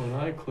 When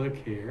I click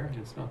here,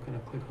 it's not going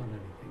to click on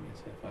anything.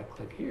 It's if I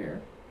click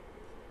here,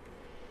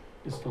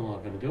 it's still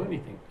not going to do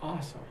anything.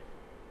 Awesome.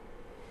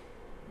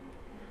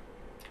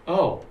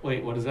 Oh,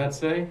 wait, what does that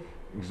say?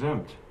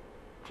 Exempt.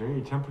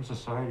 J. Temperance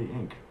Society,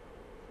 Inc.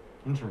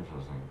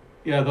 Interesting.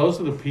 Yeah, those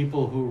are the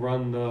people who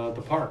run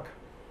the park.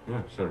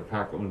 Yeah, so the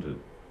park owns it.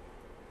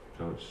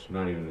 So it's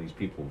not even these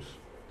people's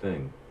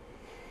thing.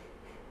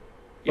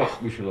 Yeah.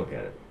 But we should look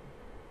at it.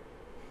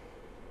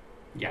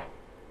 Yeah.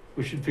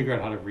 We should figure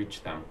out how to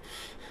reach them.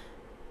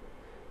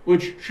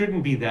 Which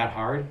shouldn't be that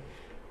hard,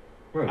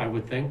 Right. I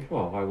would think.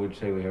 Well, I would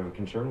say we have a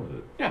concern with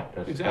it. Yeah,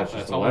 That's exactly. just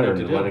That's a all we letter, need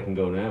and to the letter do. can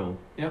go now.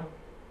 Yeah.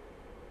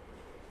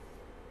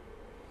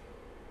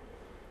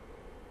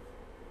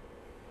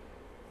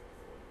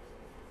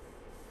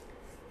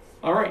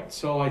 All right,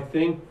 so I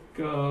think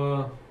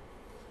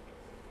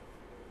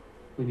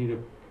we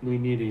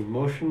need a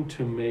motion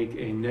to make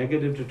a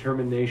negative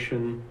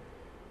determination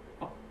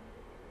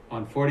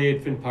on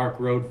 48 Finn Park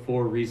Road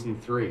for reason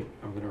 3.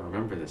 I'm going to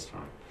remember this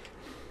time.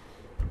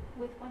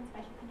 With one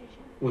special condition.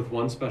 With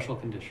one special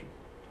condition.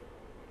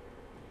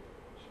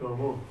 So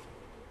moved.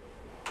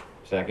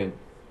 Second.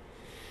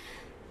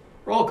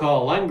 Roll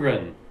call,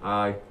 Langren,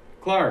 Aye.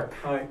 Clark,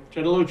 Aye.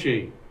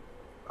 Gentillucci,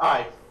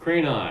 Aye.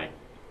 Crane, aye.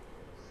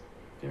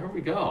 There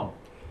we go.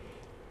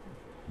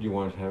 Do you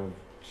want to have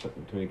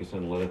something to make us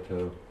send a letter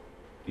to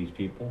these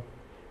people?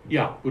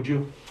 Yeah, would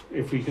you,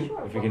 if we can,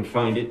 Sure. If we can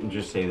find it and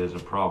just say there's a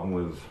problem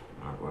with,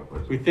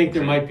 what is we it? think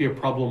there might be a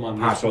problem on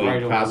this Parcel,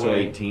 right parcel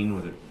away. 18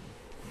 with it.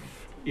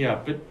 Yeah,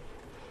 but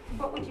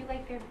What would you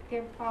like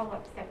their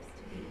follow-up steps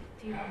to be?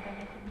 Do you want them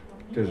to come to a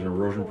meeting? There's an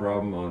erosion or-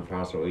 problem on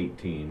parcel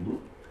 18.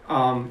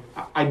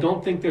 I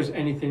don't think there's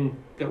anything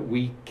that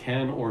we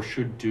can or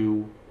should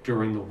do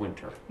during the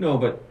winter. No,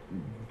 but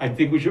I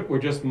think we're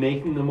just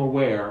making them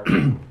aware,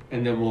 and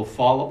then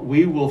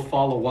we will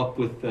follow up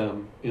with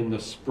them in the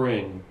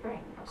spring, Right,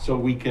 okay. so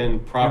we can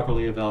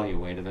properly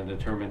evaluate and then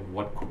determine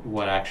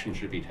what action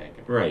should be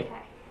taken. right. Okay.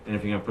 And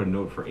if you're gonna put a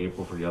note for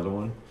April for the other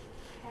one,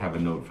 have a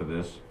note for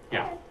this,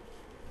 Yeah,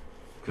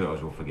 because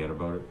otherwise we'll forget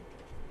about it.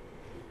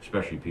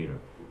 Especially Peter.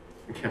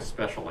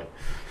 especially.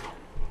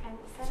 I will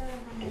set a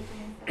reminder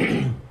for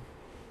myself.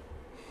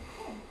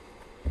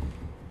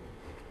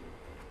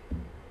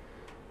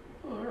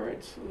 All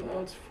right, so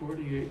that's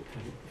 48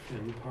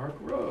 Finn Park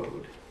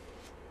Road.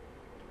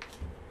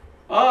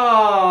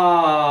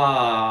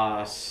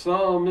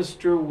 So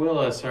Mr.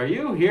 Willis, are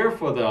you here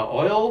for the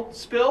oil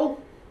spill?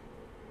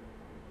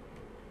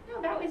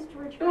 No, that was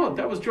George. No,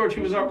 that was George.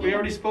 We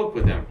already spoke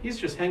with him. He's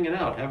just hanging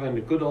out, having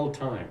a good old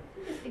time.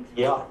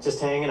 Yeah, just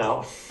hanging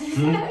out.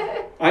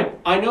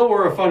 I know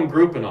we're a fun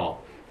group and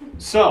all.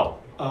 So,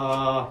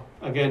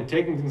 again,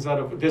 taking things out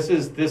of, this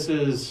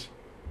is,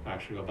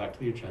 actually go back to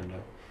the agenda.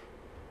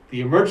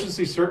 The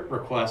emergency cert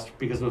request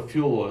because of a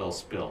fuel oil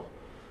spill.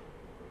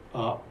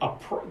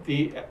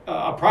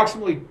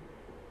 Approximately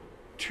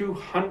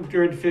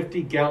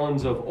 250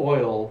 gallons of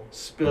oil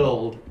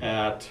spilled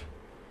at,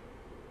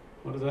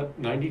 what is that,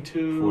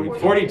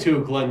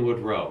 42 Glenwood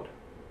Road.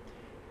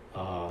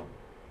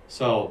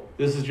 So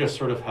this is just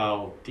sort of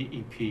how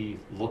DEP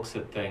looks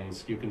at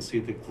things. You can see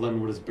that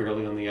Glenwood is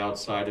barely on the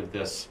outside of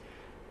this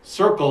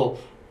circle,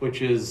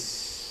 which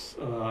is,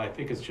 I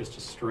think it's just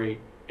a straight,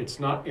 it's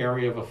not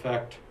area of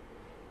effect.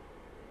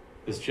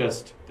 It's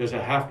just, there's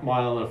a half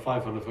mile and a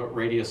 500-foot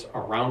radius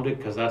around it,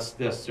 because that's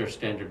their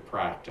standard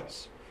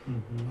practice.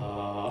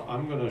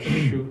 I'm gonna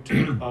shoot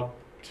up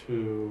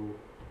to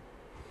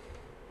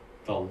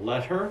the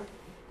letter.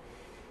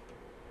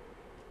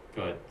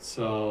 Good,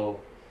 so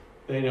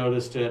they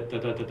noticed it,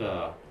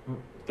 The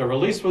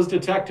release was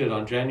detected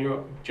on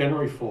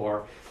January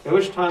 4, at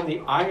which time the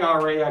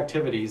IRA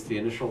activities, the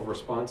initial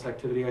response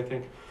activity, I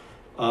think,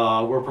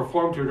 were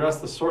performed to address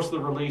the source of the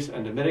release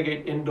and to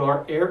mitigate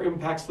indoor air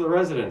impacts to the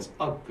residents.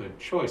 A good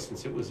choice,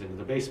 since it was in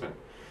the basement.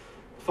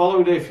 The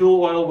following day,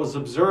 fuel oil was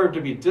observed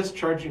to be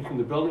discharging from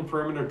the building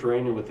perimeter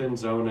drain and within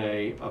Zone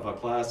A of a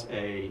Class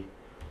A,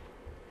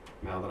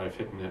 now that I've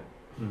hidden it,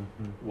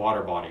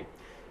 water body.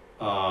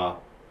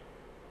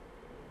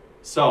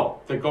 So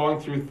they're going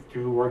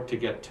through work to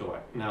get to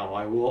it. Now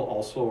I will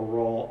also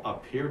roll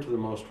up here to the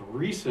most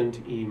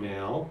recent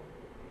email.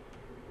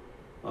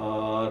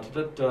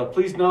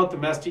 Please note the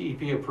Mass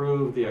DEP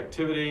approved the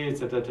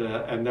activities,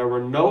 and there were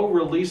no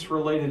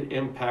release-related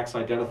impacts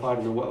identified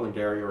in the wetland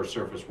area or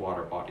surface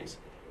water bodies.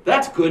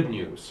 That's good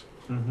news.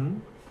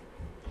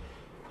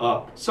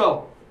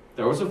 So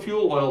there was a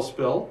fuel oil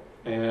spill,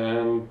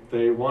 and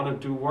they want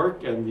to do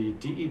work, and the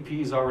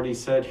DEP's already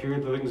said, here are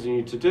the things you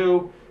need to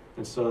do,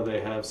 and so they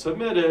have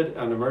submitted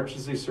an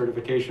emergency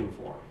certification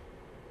form.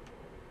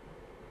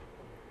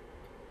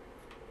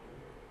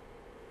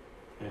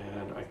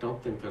 And I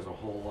don't think there's a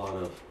whole lot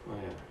of, oh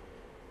yeah.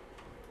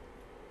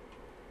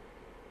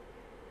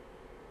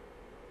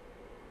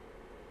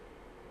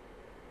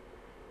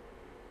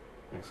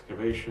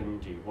 Excavation,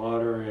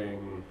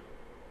 dewatering,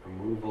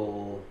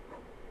 removal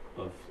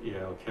of, yeah,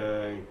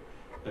 okay.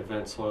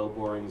 Advanced soil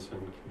borings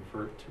and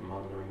convert to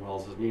monitoring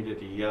wells as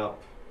needed, yep.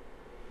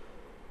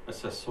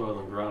 Assess soil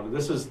and ground.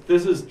 This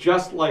is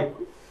just like,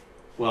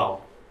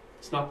 well,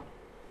 it's not,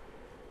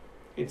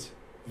 it's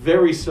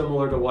very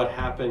similar to what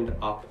happened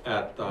up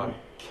at the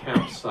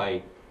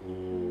campsite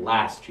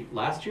last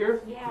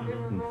year? Yeah,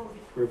 River Road.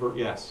 River,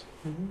 yes.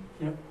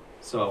 Yep.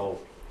 So,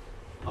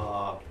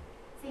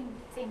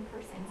 Same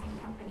person, same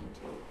company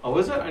too. oh,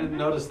 is it? I didn't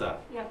notice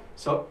that. Yep.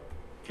 So,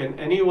 can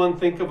anyone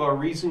think of a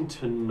reason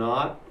to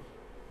not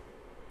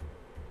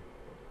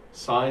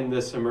sign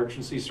this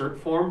emergency cert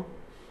form?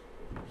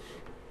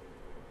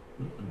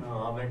 No,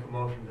 I'll make a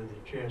motion that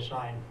the chair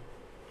sign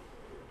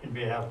in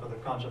behalf of the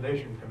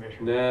Conservation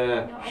Commission. Nah,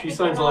 No, I she think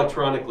signs they're all-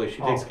 electronically.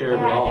 She takes Oh. care of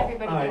it Yeah, all.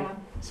 everybody Aye.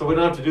 down. So we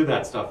don't have to do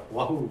that stuff.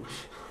 Wahoo.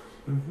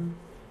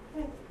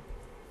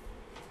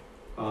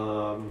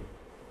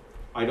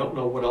 I don't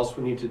know what else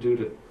we need to do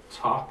to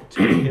talk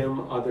to him,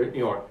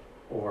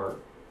 or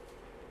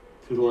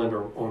to the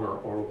landowner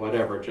or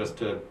whatever, just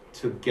to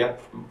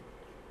get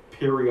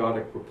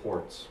periodic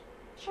reports.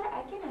 Sure,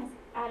 I can ask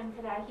Adam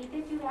for that. He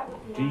did do that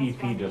with the last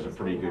DEP one. does a He's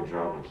pretty worried good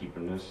about job of that.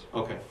 keeping this.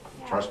 Okay.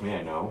 Yeah. Trust me,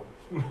 I know.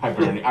 I've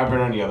been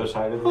on the other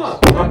side of this. Huh,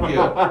 thank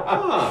you.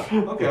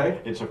 Huh, okay.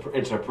 It's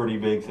a pretty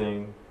big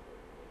thing.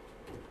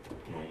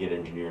 you know, you get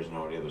engineers and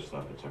all the other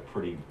stuff,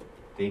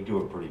 they do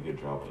a pretty good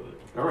job with it.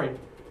 All right,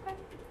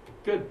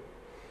 good.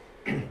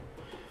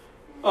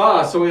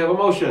 So we have a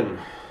motion.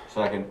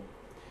 Second.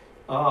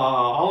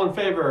 All in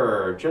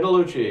favor,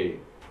 Gennalucci,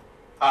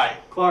 Aye.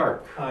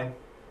 Clark, Aye.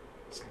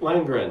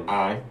 Langren,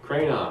 Aye.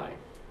 Crane, aye.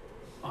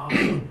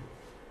 Awesome.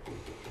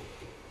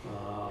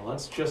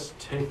 Let's just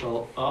take a,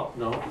 oh,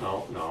 no,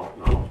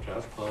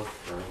 just close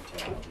the current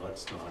tab.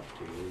 Let's not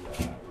do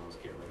that. Let's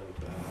get rid of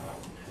that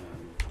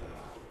and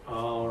that.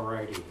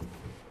 Alrighty.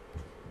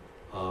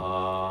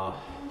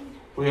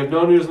 We have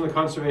no news on the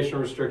conservation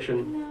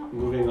restriction. No.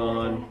 Moving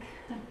on.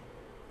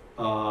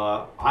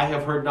 I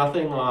have heard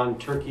nothing on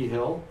Turkey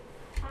Hill.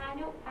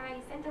 No,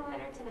 I sent a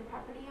letter to the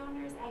property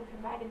owners. I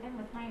provided them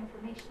with my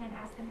information and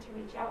asked them to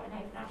reach out, and I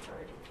have not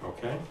heard.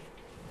 Okay.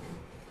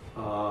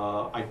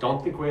 I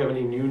don't think we have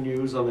any new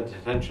news on the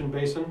detention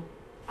basin.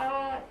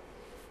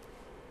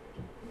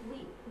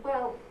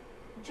 Well,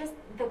 just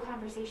the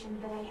conversation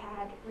that I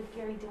had with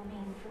Gary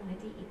Domain from the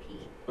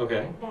DEP,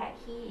 Okay. that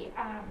he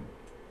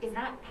is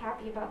not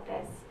happy about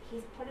this.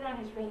 He's put it on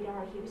his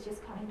radar. He was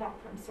just coming back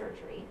from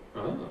surgery.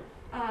 Oh.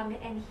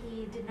 And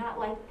he did not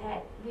like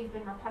that we've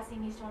been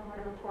requesting these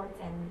stormwater reports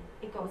and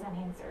it goes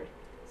unanswered.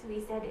 So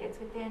he said it's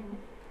within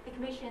the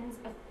commission's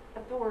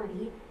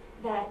authority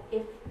that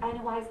if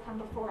NOIs come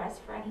before us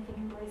for anything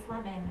in Bryce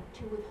Lemon,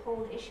 to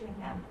withhold issuing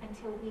them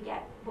until we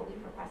get what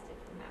we've requested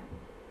from them.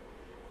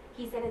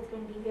 He said it's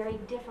going to be very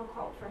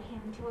difficult for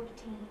him to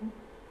obtain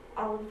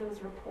all of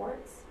those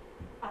reports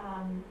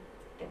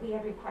that we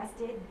had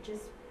requested,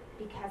 just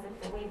because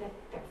of the way that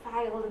they're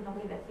filed and the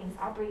way that things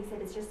operate. He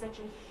said it's just such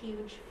a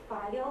huge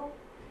file,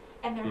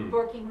 and they're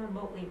working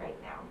remotely right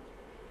now.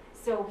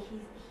 So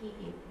he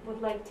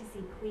would like to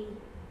see Clee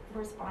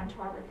respond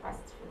to our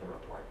requests for the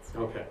reports.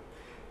 Okay.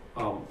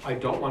 I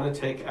don't want to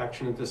take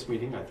action at this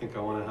meeting. I think I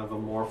want to have a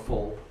more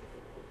full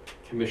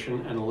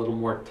commission and a little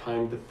more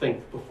time to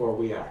think before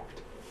we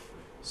act.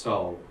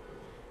 So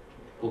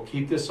we'll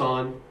keep this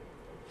on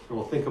and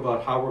we'll think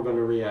about how we're going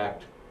to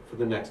react for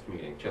the next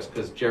meeting, just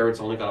because Jared's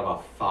only got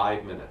about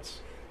 5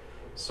 minutes.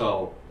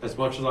 So as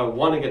much as I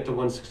want to get to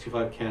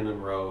 165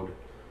 Cannon Road.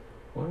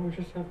 Why don't we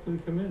just have Lee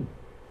come in?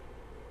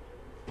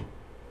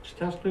 Just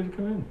ask Lee to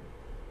come in.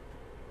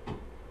 I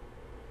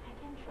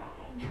can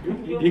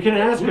try. You can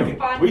ask him.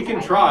 We can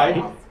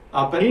try.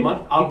 I'll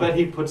bet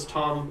he puts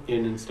Tom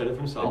in instead of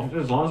himself.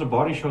 As long as the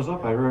body shows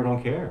up, I really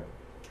don't care.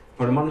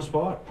 Put him on the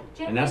spot.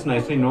 And that's the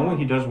nice thing, normally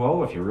he does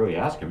well if you really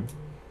ask him.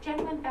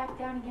 Jen went back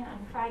down again on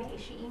Friday.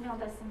 She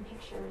emailed us some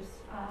pictures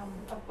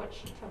of what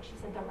she took. She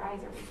said the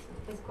riser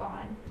was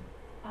gone.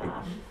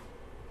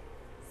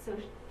 So,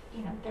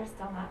 you know, they're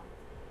still not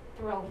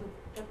thrilled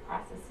with the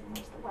process in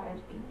which the water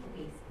is being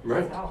released.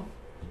 Right. So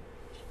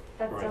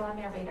that's still on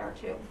their radar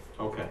too.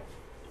 Okay.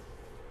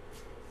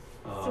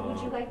 So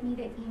would you like me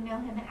to email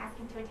him and ask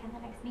him to attend the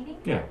next meeting?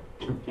 Yeah.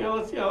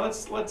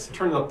 Let's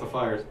turn up the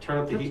fires, turn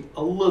up the heat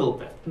a little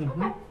bit.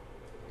 Mm-hmm. Okay.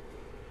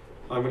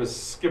 I'm going to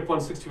skip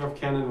 165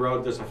 Cannon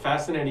Road. There's a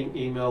fascinating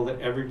email that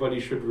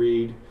everybody should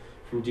read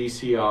from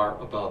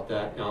DCR about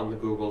that on the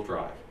Google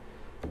Drive.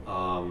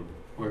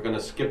 We're going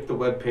to skip the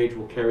webpage.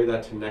 We'll carry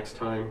that to next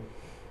time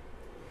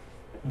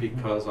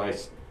because I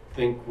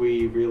think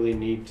we really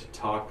need to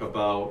talk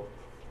about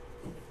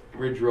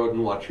Ridge Road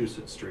and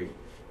Wachusett Street.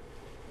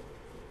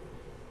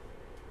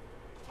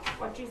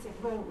 Wachusett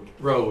Road.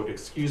 Road,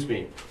 excuse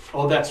me.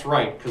 Oh, that's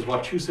right, because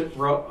Wachusett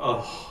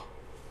Road,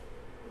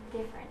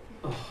 Different.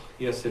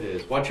 yes it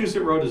is.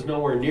 Wachusett Road is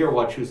nowhere near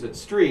Wachusett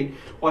Street.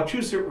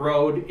 Wachusett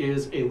Road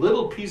is a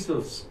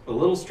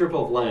little strip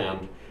of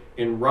land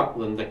in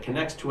Rutland that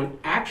connects to an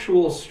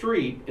actual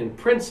street in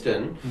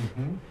Princeton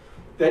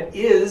that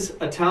is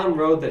a town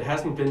road that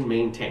hasn't been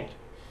maintained.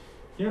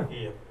 Yeah.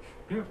 Yeah.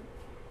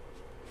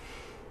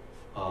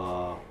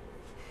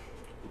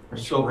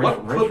 So right,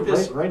 what put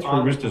this right through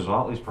on? Mr.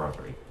 Zotley's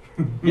property.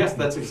 Yes,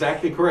 that's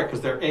exactly correct,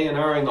 because they're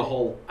A&Ring the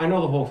whole. I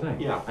know the whole thing.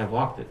 Yeah. I've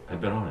walked it.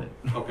 I've been on it.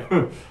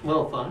 Okay.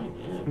 Well, fine.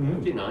 Yeah,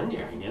 I've been on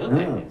there. I know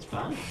that. It's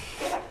fine.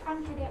 What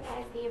prompted it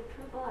was the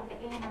approval of the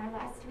A&R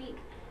last week.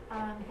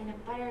 In a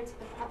butter to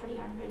the property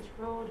on Ridge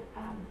Road,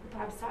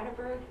 Bob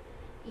Soderberg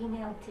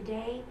emailed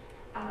today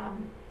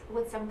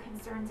with some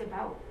concerns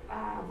about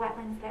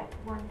wetlands that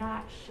were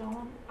not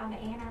shown on the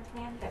A&R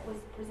plan that was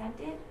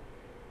presented.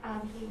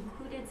 He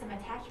included some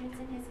attachments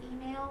in his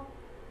email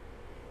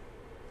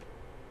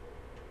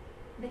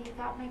that he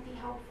thought might be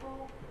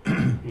helpful.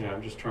 Yeah,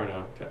 I'm just trying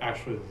to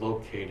actually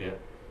locate it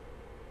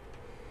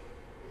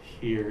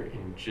here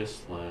in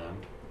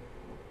Gistland.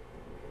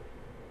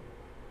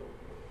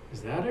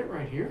 Is that it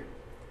right here?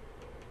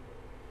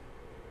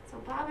 So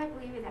Bob, I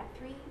believe, is at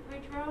 3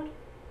 Ridge Road.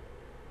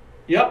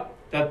 Yep,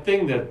 that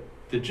thing that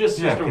the GIST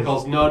Yeah, system 'cause-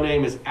 calls no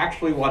name is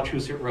actually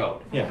Wachusett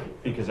Road. Yeah,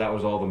 because that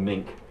was all the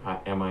mink,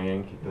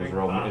 M-I-N-K, those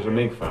are all, there's a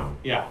mink farm.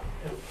 Yeah.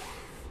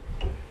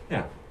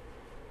 Yeah.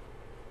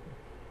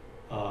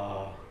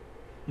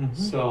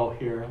 So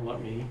here,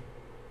 let me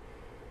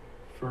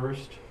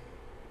first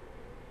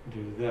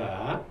do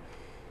that.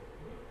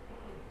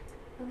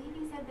 I believe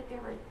he said that there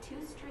were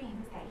 2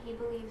 streams that he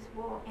believes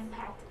will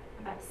impact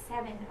about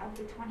 7 of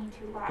the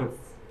 22 lots.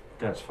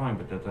 That's fine,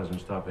 but that doesn't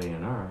stop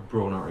A&R.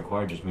 Approval not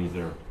required just means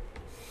they're,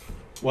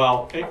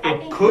 Well, I it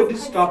think could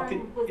his stop the,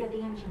 concern was that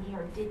the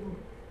engineer didn't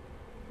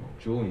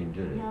Julian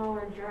did it. know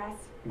or address,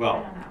 I well,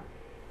 don't know.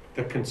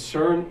 the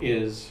concern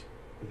is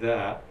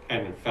that,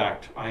 and in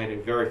fact, I had a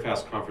very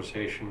fast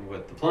conversation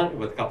with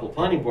with a couple of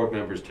planning board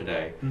members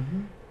today.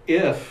 Mm-hmm.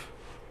 If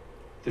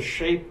the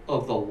shape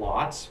of the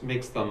lots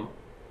makes them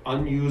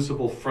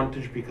unusable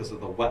frontage because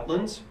of the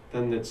wetlands,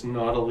 then it's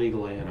not a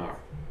legal A&R.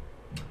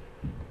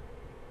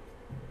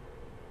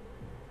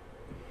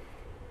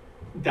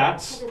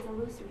 That's, Because it's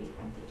illusory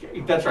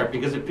frontage. that's right,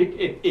 because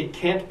it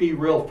can't be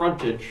real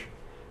frontage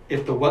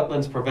if the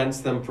wetlands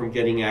prevents them from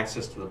getting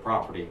access to the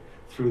property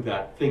through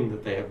that thing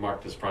that they have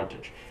marked as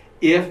frontage.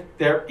 If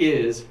there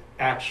is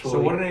actually. So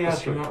what are they a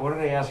asking, certain- what are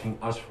they asking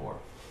us for?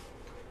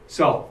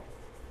 So,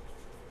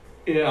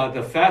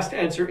 the fast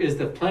answer is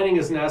that planning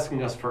isn't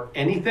asking us for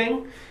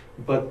anything,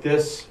 but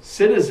this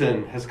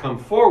citizen has come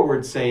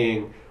forward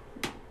saying,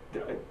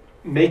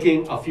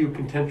 making a few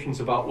contentions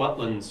about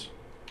wetlands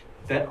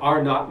that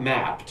are not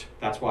mapped.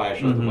 That's why I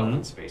showed the Mhm.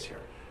 wetland space here.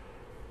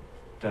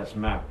 That's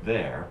mapped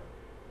there.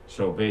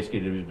 So basically,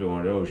 to do one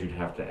of those, you'd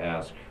have to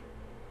ask,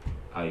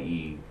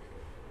 i.e.,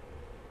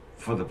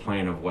 for the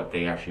plan of what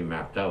they actually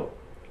mapped out.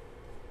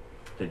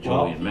 That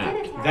Well, Julian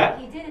mapped.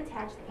 He did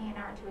attach the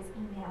A&R to his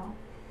email.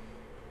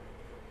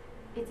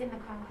 It's in the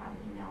Concom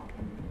email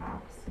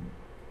inbox.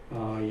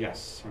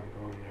 Yes,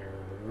 I'm going there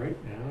right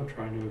now,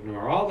 trying to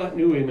ignore all that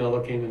new email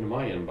that came into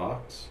my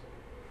inbox.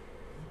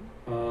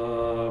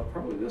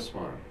 Probably this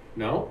one.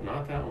 No,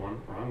 not that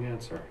one. Wrong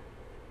answer.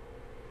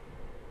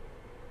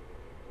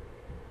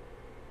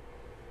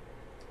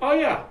 Oh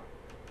yeah,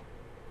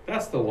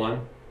 that's the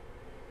one.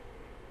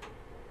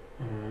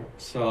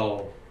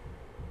 So,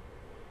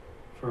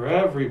 for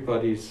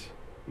everybody's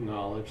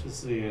knowledge, this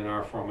is the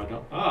A&R form.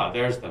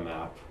 There's the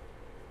map.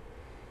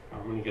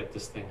 I'm gonna get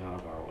this thing out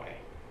of our way.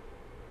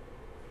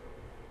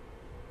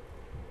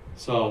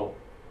 So,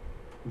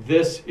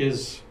 this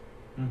is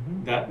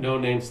Mm-hmm. that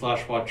no-name /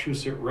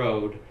 Wachusett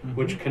Road,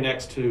 which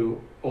connects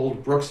to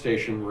Old Brook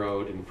Station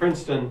Road in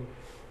Princeton.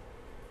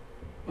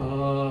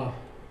 And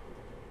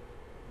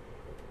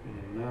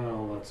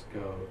now let's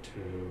go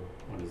to,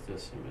 what is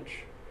this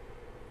image?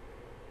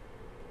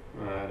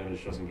 That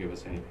image doesn't give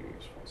us anything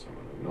useful, so I'm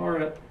going to ignore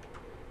it.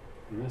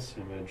 And this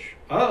image,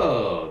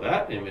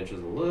 that image is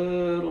a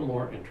little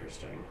more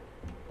interesting.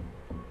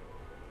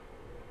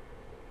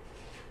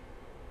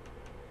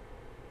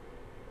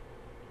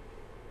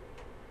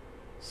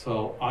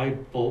 So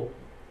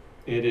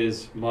it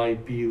is my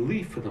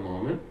belief for the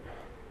moment.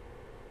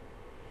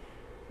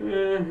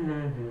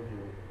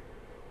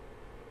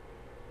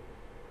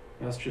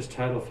 That's just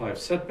Title V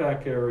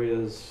setback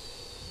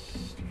areas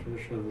to further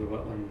show the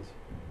wetlands.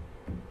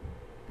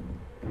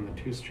 And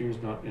the two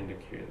streams not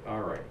indicated.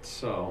 All right,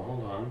 so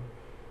hold on.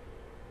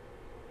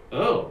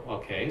 Oh,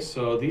 okay,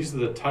 so these are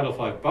the Title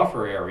V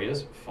buffer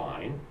areas,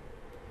 fine.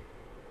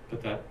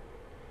 But that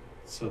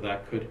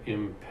could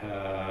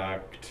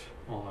impact,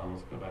 hold on,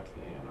 let's go back to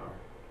the A&R.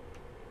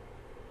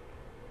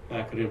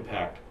 That could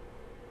impact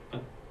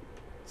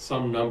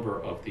some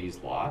number of these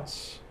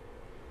lots.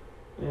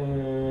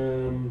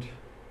 And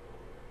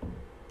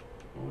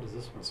what is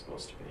this one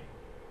supposed to be?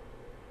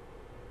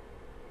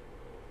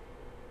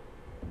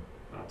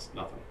 That's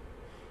nothing.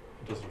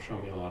 It doesn't show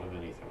me a lot of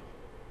anything.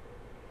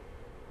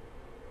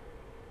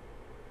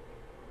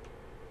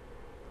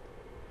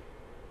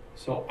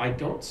 So I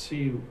don't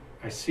see,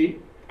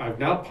 I've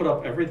now put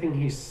up everything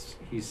he's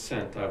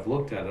sent. I've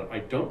looked at it. I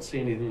don't see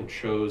anything that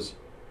shows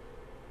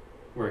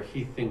where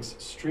he thinks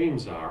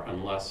streams are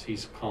unless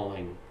he's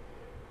calling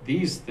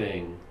these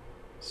things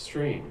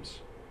streams.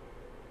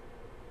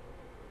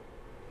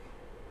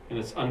 And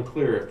it's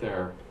unclear if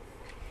they're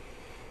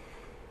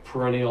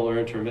perennial or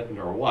intermittent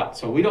or what.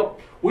 So we don't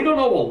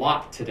know a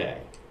lot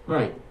today.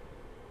 Right.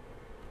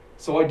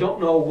 So I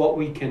don't know what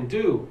we can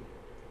do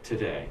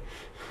today.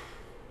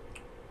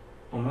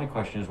 Well, my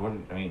question is,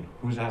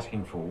 who's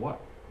asking for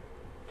what?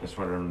 That's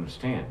what I don't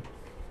understand.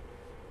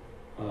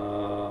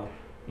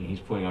 He's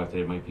pointing out that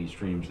there might be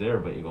streams there,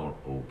 but you're going,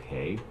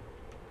 okay.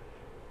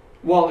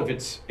 Well,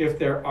 if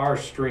there are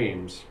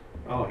streams,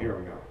 here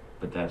we go.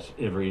 But that's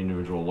every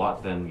individual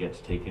lot then gets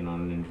taken on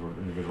an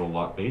individual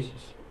lot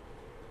basis.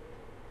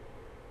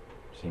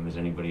 Same as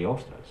anybody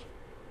else does.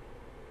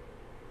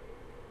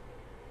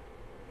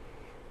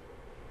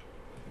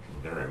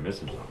 I'm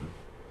missing something.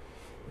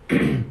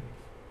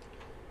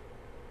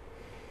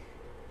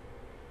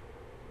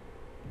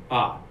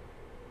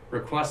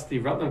 Request the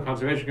Rutland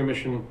Conservation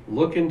Commission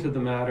look into the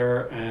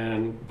matter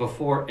and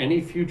before any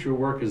future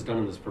work is done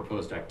in this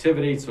proposed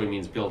activity, so he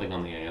means building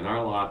on the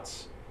A&R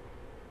lots.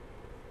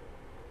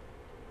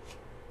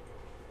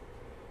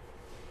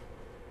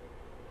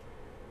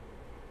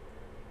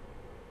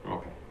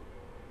 Okay,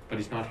 but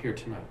he's not here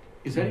tonight.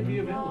 Is anybody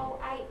available?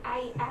 No, I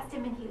I asked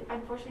him and he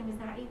unfortunately was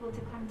not able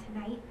to come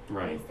tonight. But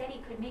Right. he said he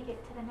could make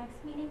it to the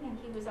next meeting and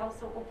he was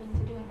also open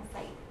to doing a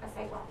site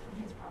walk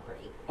from his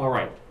property. All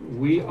right,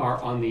 we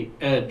are on the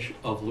edge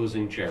of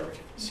losing Jared.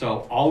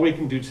 So all we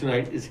can do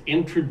tonight is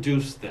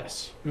introduce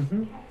this.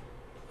 Mm-hmm.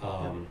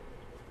 Um,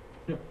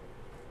 Yep.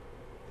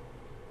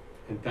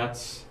 And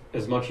that's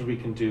as much as we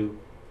can do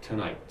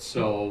tonight.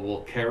 So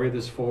we'll carry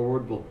this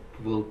forward.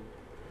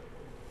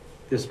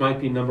 This might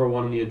be number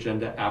one on the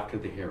agenda after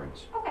the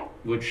hearings, Okay.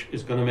 which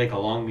is gonna make a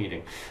long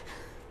meeting.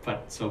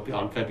 But, so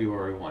on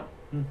February 1.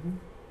 Mm-hmm.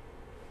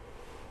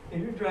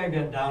 Can you drag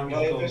that down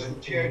just a little Mr.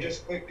 bit? Chair,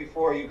 just quick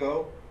before you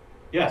go,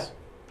 Yes.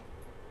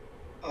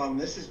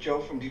 this is Joe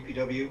from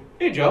DPW.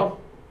 Hey, Joe.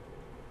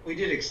 We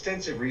did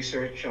extensive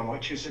research on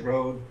Wachusett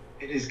Road.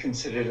 It is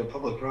considered a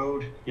public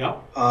road.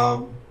 Yep.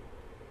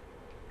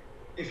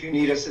 If you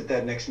need us at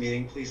that next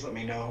meeting, please let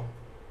me know.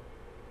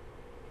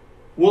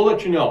 We'll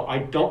let you know. I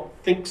don't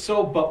think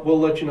so, but we'll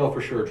let you know for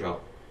sure, Joe.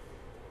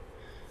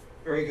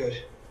 Very good.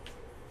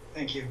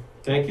 Thank you.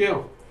 Thank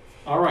you.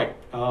 All right.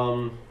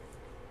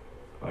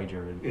 Bye,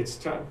 Jared. It's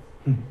time.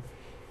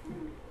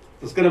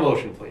 Let's get a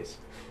motion, please.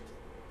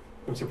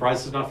 I'm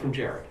surprised it's not from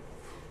Jared.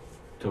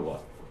 To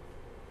what?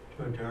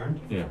 To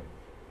adjourn? Yeah.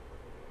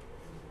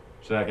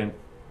 Second.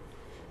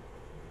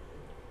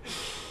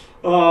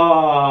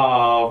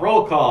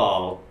 Roll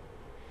call.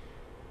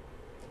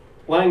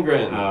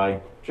 Langren.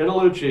 Aye.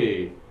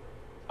 Genelucci.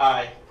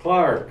 Aye.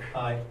 Clark.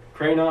 Aye.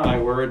 Crane, aye.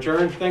 We're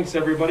adjourned. Thanks,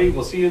 everybody.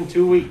 We'll see you in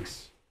 2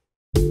 weeks.